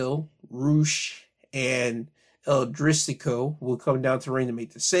until Rush and El Dristico will come down to the ring to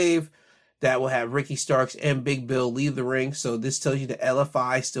make the save. That will have Ricky Starks and Big Bill leave the ring. So this tells you that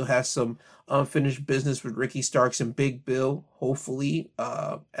LFI still has some unfinished business with Ricky Starks and Big Bill. Hopefully,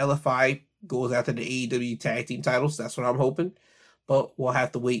 LFI goes after the AEW tag team titles. That's what I'm hoping. But we'll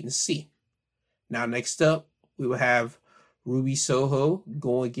have to wait and see. Now, next up, we will have Ruby Soho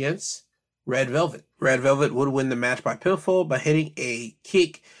go against Red Velvet. Red Velvet would win the match by pinfall by hitting a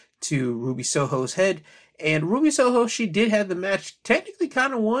kick to Ruby Soho's head. And Ruby Soho, she did have the match technically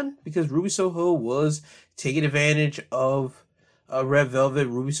kind of won because Ruby Soho was taking advantage of Red Velvet.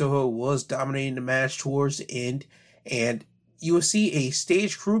 Ruby Soho was dominating the match towards the end. And you will see a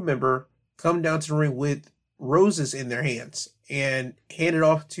stage crew member come down to the ring with roses in their hands and hand it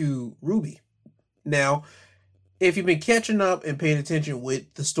off to Ruby. Now, if you've been catching up and paying attention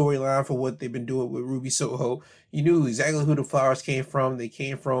with the storyline for what they've been doing with Ruby Soho, you knew exactly who the flowers came from. They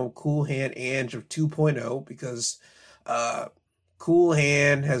came from Cool Hand Ange of 2.0 because Cool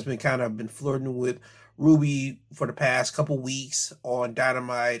Hand has been flirting with Ruby for the past couple weeks on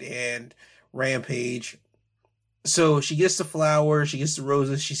Dynamite and Rampage. So she gets the flowers, she gets the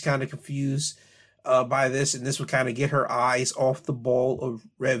roses. She's kind of confused by this, and this would kind of get her eyes off the ball of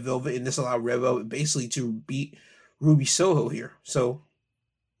Red Velvet, and this allowed Red Velvet basically to beat Ruby Soho here. So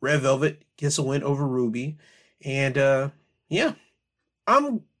Red Velvet gets a win over Ruby. And yeah,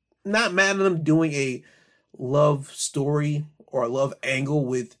 I'm not mad at them doing a love story or a love angle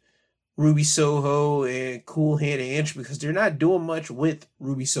with Ruby Soho and Cool Hand Ange because they're not doing much with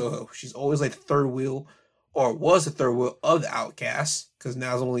Ruby Soho. She's always like the third wheel, or was the third wheel of the Outcasts, because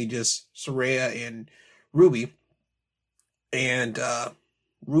now it's only just Saraya and Ruby. And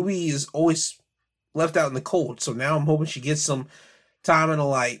Ruby is always left out in the cold. So now I'm hoping she gets some time in the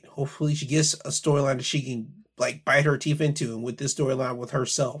light. Hopefully she gets a storyline that she can bite her teeth into, and with this storyline with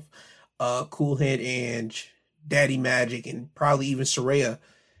herself, Cool Hand Ange, Daddy Magic, and probably even Saraya,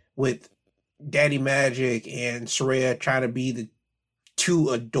 with Daddy Magic and Saraya trying to be the two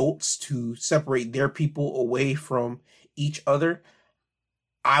adults to separate their people away from each other.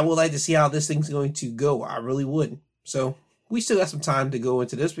 I would like to see how this thing's going to go. I really would. So we still got some time to go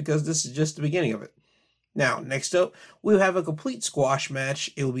into this because this is just the beginning of it. Now, next up, we'll have a complete squash match.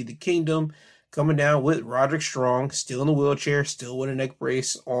 It will be the Kingdom coming down with Roderick Strong, still in the wheelchair, still with a neck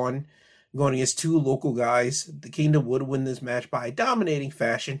brace on, going against two local guys. The Kingdom would win this match by dominating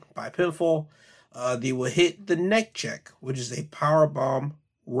fashion, by pinfall. They will hit the neck check, which is a power bomb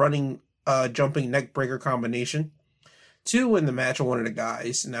running, jumping neck breaker combination to win the match on one of the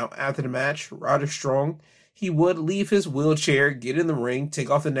guys. Now, after the match, Roderick Strong, he would leave his wheelchair, get in the ring, take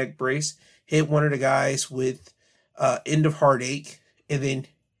off the neck brace, hit one of the guys with End of Heartache, and then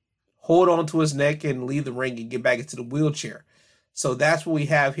hold on to his neck and leave the ring and get back into the wheelchair. So that's what we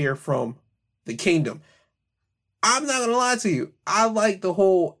have here from the Kingdom. I'm not going to lie to you. I like the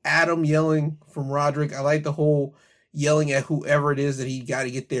whole Adam yelling from Roderick. I like the whole yelling at whoever it is that he got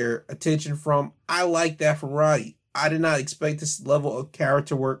to get their attention from. I like that from Roddy. I did not expect this level of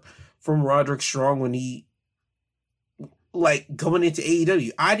character work from Roderick Strong when he, coming into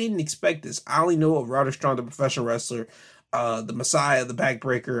AEW. I didn't expect this. I only know of Roderick Strong, the professional wrestler, the Messiah, the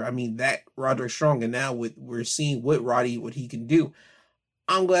backbreaker. I mean, that Roderick Strong. And now we're seeing with Roddy what he can do.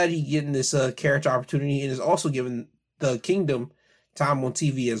 I'm glad he's getting this character opportunity, and is also giving the Kingdom time on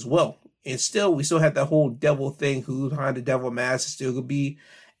TV as well. And still, we still have that whole devil thing. Who's behind the devil mask? It still could be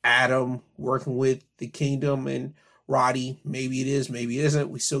Adam working with the Kingdom and Roddy. Maybe it is, maybe it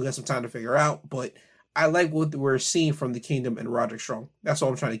isn't. We still got some time to figure out. But I like what we're seeing from the Kingdom and Roderick Strong. That's all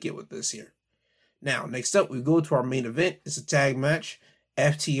I'm trying to get with this here. Now, next up, we go to our main event. It's a tag match.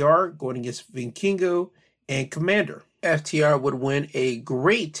 FTR going against Vikingo and Commander. FTR would win a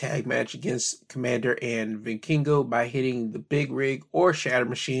great tag match against Commander and Vikingo by hitting the Big Rig or Shatter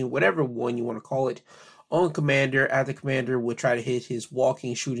Machine, whatever one you want to call it, on Commander, after Commander would try to hit his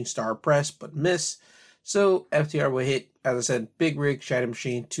walking shooting star press but miss. So FTR would hit, as I said, Big Rig, Shatter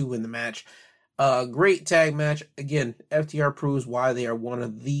Machine to win the match. Great tag match. Again, FTR proves why they are one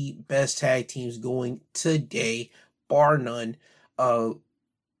of the best tag teams going today, bar none.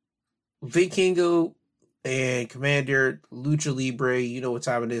 Vikingo and Commander, Lucha Libre, you know what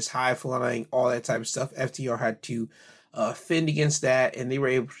time it is, high flying, all that type of stuff. FTR had to fend against that, and they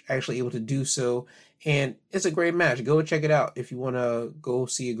were actually able to do so. And it's a great match. Go check it out if you want to go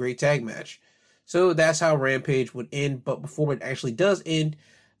see a great tag match. So that's how Rampage would end. But before it actually does end,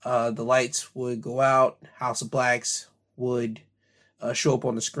 the lights would go out. House of Blacks would show up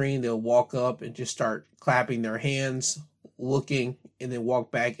on the screen. They'll walk up and just start clapping their hands, looking, and then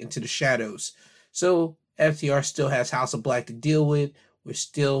walk back into the shadows. So FTR still has House of Black to deal with. We're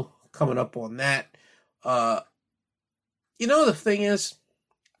still coming up on that. The thing is,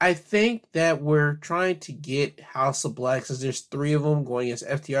 I think that we're trying to get House of Black, since there's 3 of them going against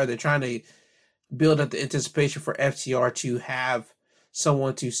FTR, they're trying to build up the anticipation for FTR to have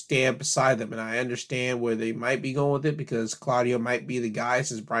someone to stand beside them. And I understand where they might be going with it, because Claudio might be the guy,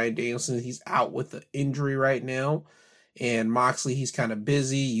 since Bryan Danielson, he's out with the injury right now. And Moxley, he's kind of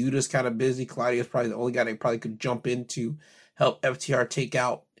busy. Yuta's kind of busy. Claudio's probably the only guy that probably could jump in to help FTR take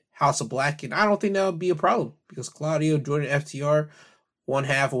out House of Black. And I don't think that would be a problem, because Claudio joining FTR, one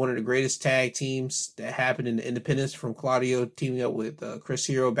half of one of the greatest tag teams that happened in the independents, from Claudio teaming up with Chris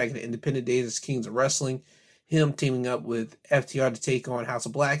Hero back in the independent days as Kings of Wrestling, him teaming up with FTR to take on House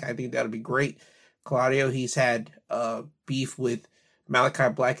of Black. I think that would be great. Claudio, he's had beef with Malachi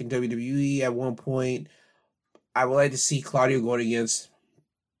Black in WWE at one point. I would like to see Claudio go against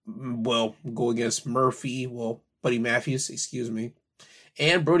Murphy, Buddy Matthews,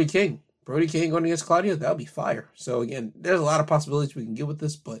 and Brody King. Brody King going against Claudio, that would be fire. So again, there's a lot of possibilities we can get with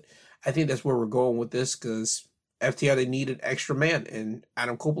this, but I think that's where we're going with this, because FTR, they need an extra man, and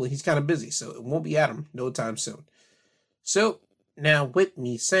Adam Copeland, he's kind of busy, so it won't be Adam no time soon. So now, with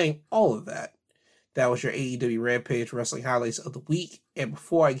me saying all of that, that was your AEW Rampage Wrestling Highlights of the week. And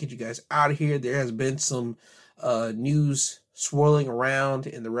before I get you guys out of here, there has been some news swirling around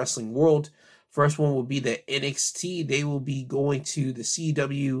in the wrestling world. First one will be that NXT, they will be going to the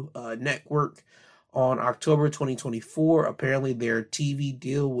CW network on October 2024. Apparently their TV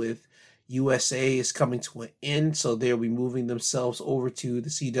deal with USA is coming to an end, so they'll be moving themselves over to the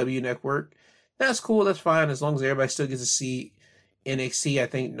CW network. That's cool, that's fine, as long as everybody still gets to see NXT. I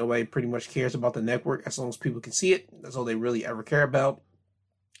think nobody pretty much cares about the network. As long as people can see it, that's all they really ever care about.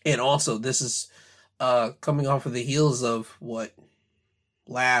 And also, this is coming off of the heels of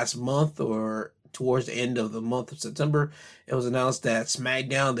last month, or towards the end of the month of September, it was announced that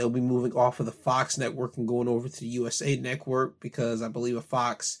SmackDown, they'll be moving off of the Fox network and going over to the USA network, because I believe a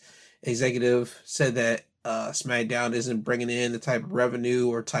Fox executive said that SmackDown isn't bringing in the type of revenue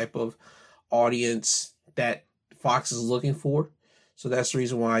or type of audience that Fox is looking for. So that's the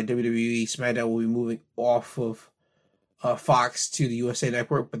reason why WWE SmackDown will be moving off of Fox to the USA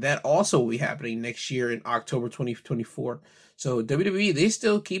Network. But that also will be happening next year in October 2024. So WWE, they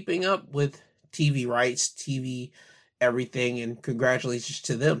still keeping up with TV rights, TV everything, and congratulations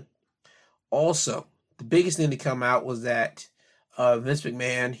to them. Also, the biggest thing to come out was that Vince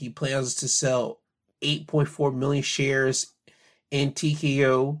McMahon, he plans to sell 8.4 million shares in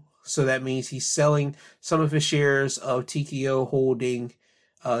TKO. So that means he's selling some of his shares of TKO Holding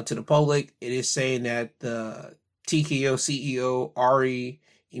to the public. It is saying that the TKO CEO, Ari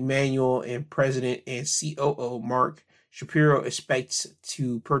Emanuel, and President and COO, Mark Shapiro, expects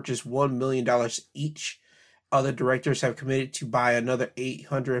to purchase $1 million each. Other directors have committed to buy another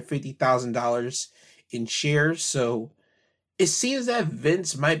 $850,000 in shares. So it seems that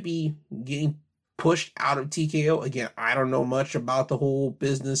Vince might be getting pushed out of TKO. Again, I don't know much about the whole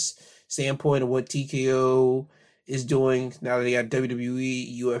business standpoint of what TKO is doing now that they got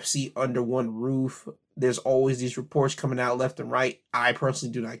WWE, UFC under one roof. There's always these reports coming out left and right. I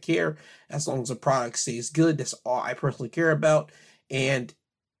personally do not care. As long as the product stays good, that's all I personally care about. And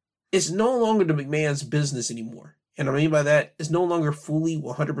it's no longer the McMahon's business anymore. And I mean by that, it's no longer fully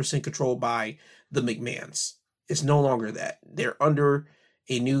 100% controlled by the McMahons. It's no longer that. They're under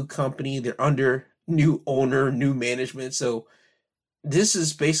a new company. They're under new owner, new management. So this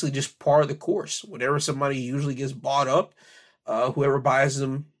is basically just part of the course. Whenever somebody usually gets bought up, whoever buys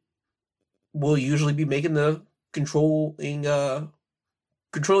them will usually be making the controlling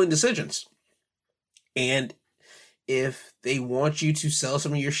decisions. And if they want you to sell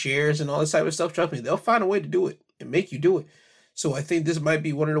some of your shares and all this type of stuff, trust me, they'll find a way to do it and make you do it. So I think this might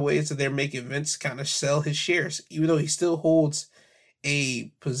be one of the ways that they're making Vince kind of sell his shares, even though he still holds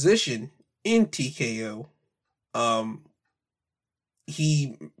a position in TKO.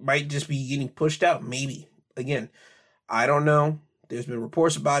 He might just be getting pushed out, maybe. Again, I don't know. There's been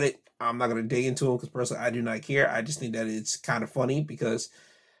reports about it. I'm not going to dig into it because personally I do not care. I just think that it's kind of funny because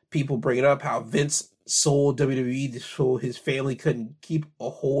people bring it up how Vince sold WWE so his family couldn't keep a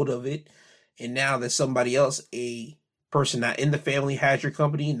hold of it. And now that somebody else, a person not in the family, has your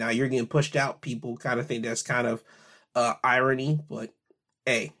company, now you're getting pushed out. People kind of think that's kind of irony, but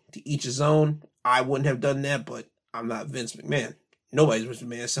hey, to each his own. I wouldn't have done that, but I'm not Vince McMahon. Nobody's Vince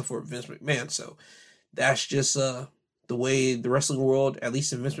McMahon except for Vince McMahon. So that's just the way the wrestling world, at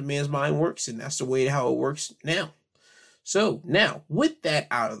least in Vince McMahon's mind, works, and that's the way how it works now. So now, with that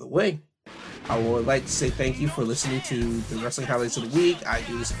out of the way, I would like to say thank you for listening to the Wrestling Highlights of the Week. I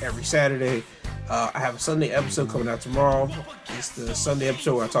do this every Saturday. I have a Sunday episode coming out tomorrow. It's the Sunday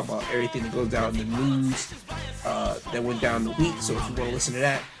episode where I talk about everything that goes down in the news that went down the week. So if you want to listen to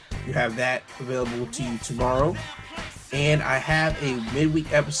that, you have that available to you tomorrow. And I have a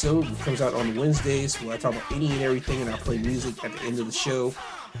midweek episode that comes out on Wednesdays where I talk about any and everything, and I play music at the end of the show.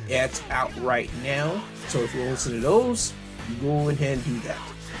 It's out right now. So if you want to listen to those, you go ahead and do that.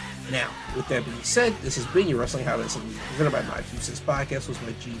 Now, with that being said, this has been your Wrestling Highlights of the Week, presented by My 2 Cents Podcast with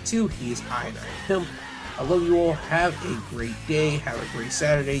my G2. He is I and I am him. I love you all. Have a great day. Have a great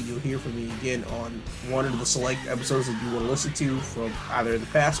Saturday. You'll hear from me again on one of the select episodes that you want to listen to from either in the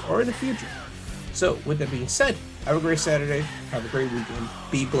past or in the future. So, with that being said, have a great Saturday. Have a great weekend.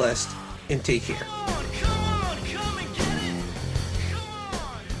 Be blessed and take care.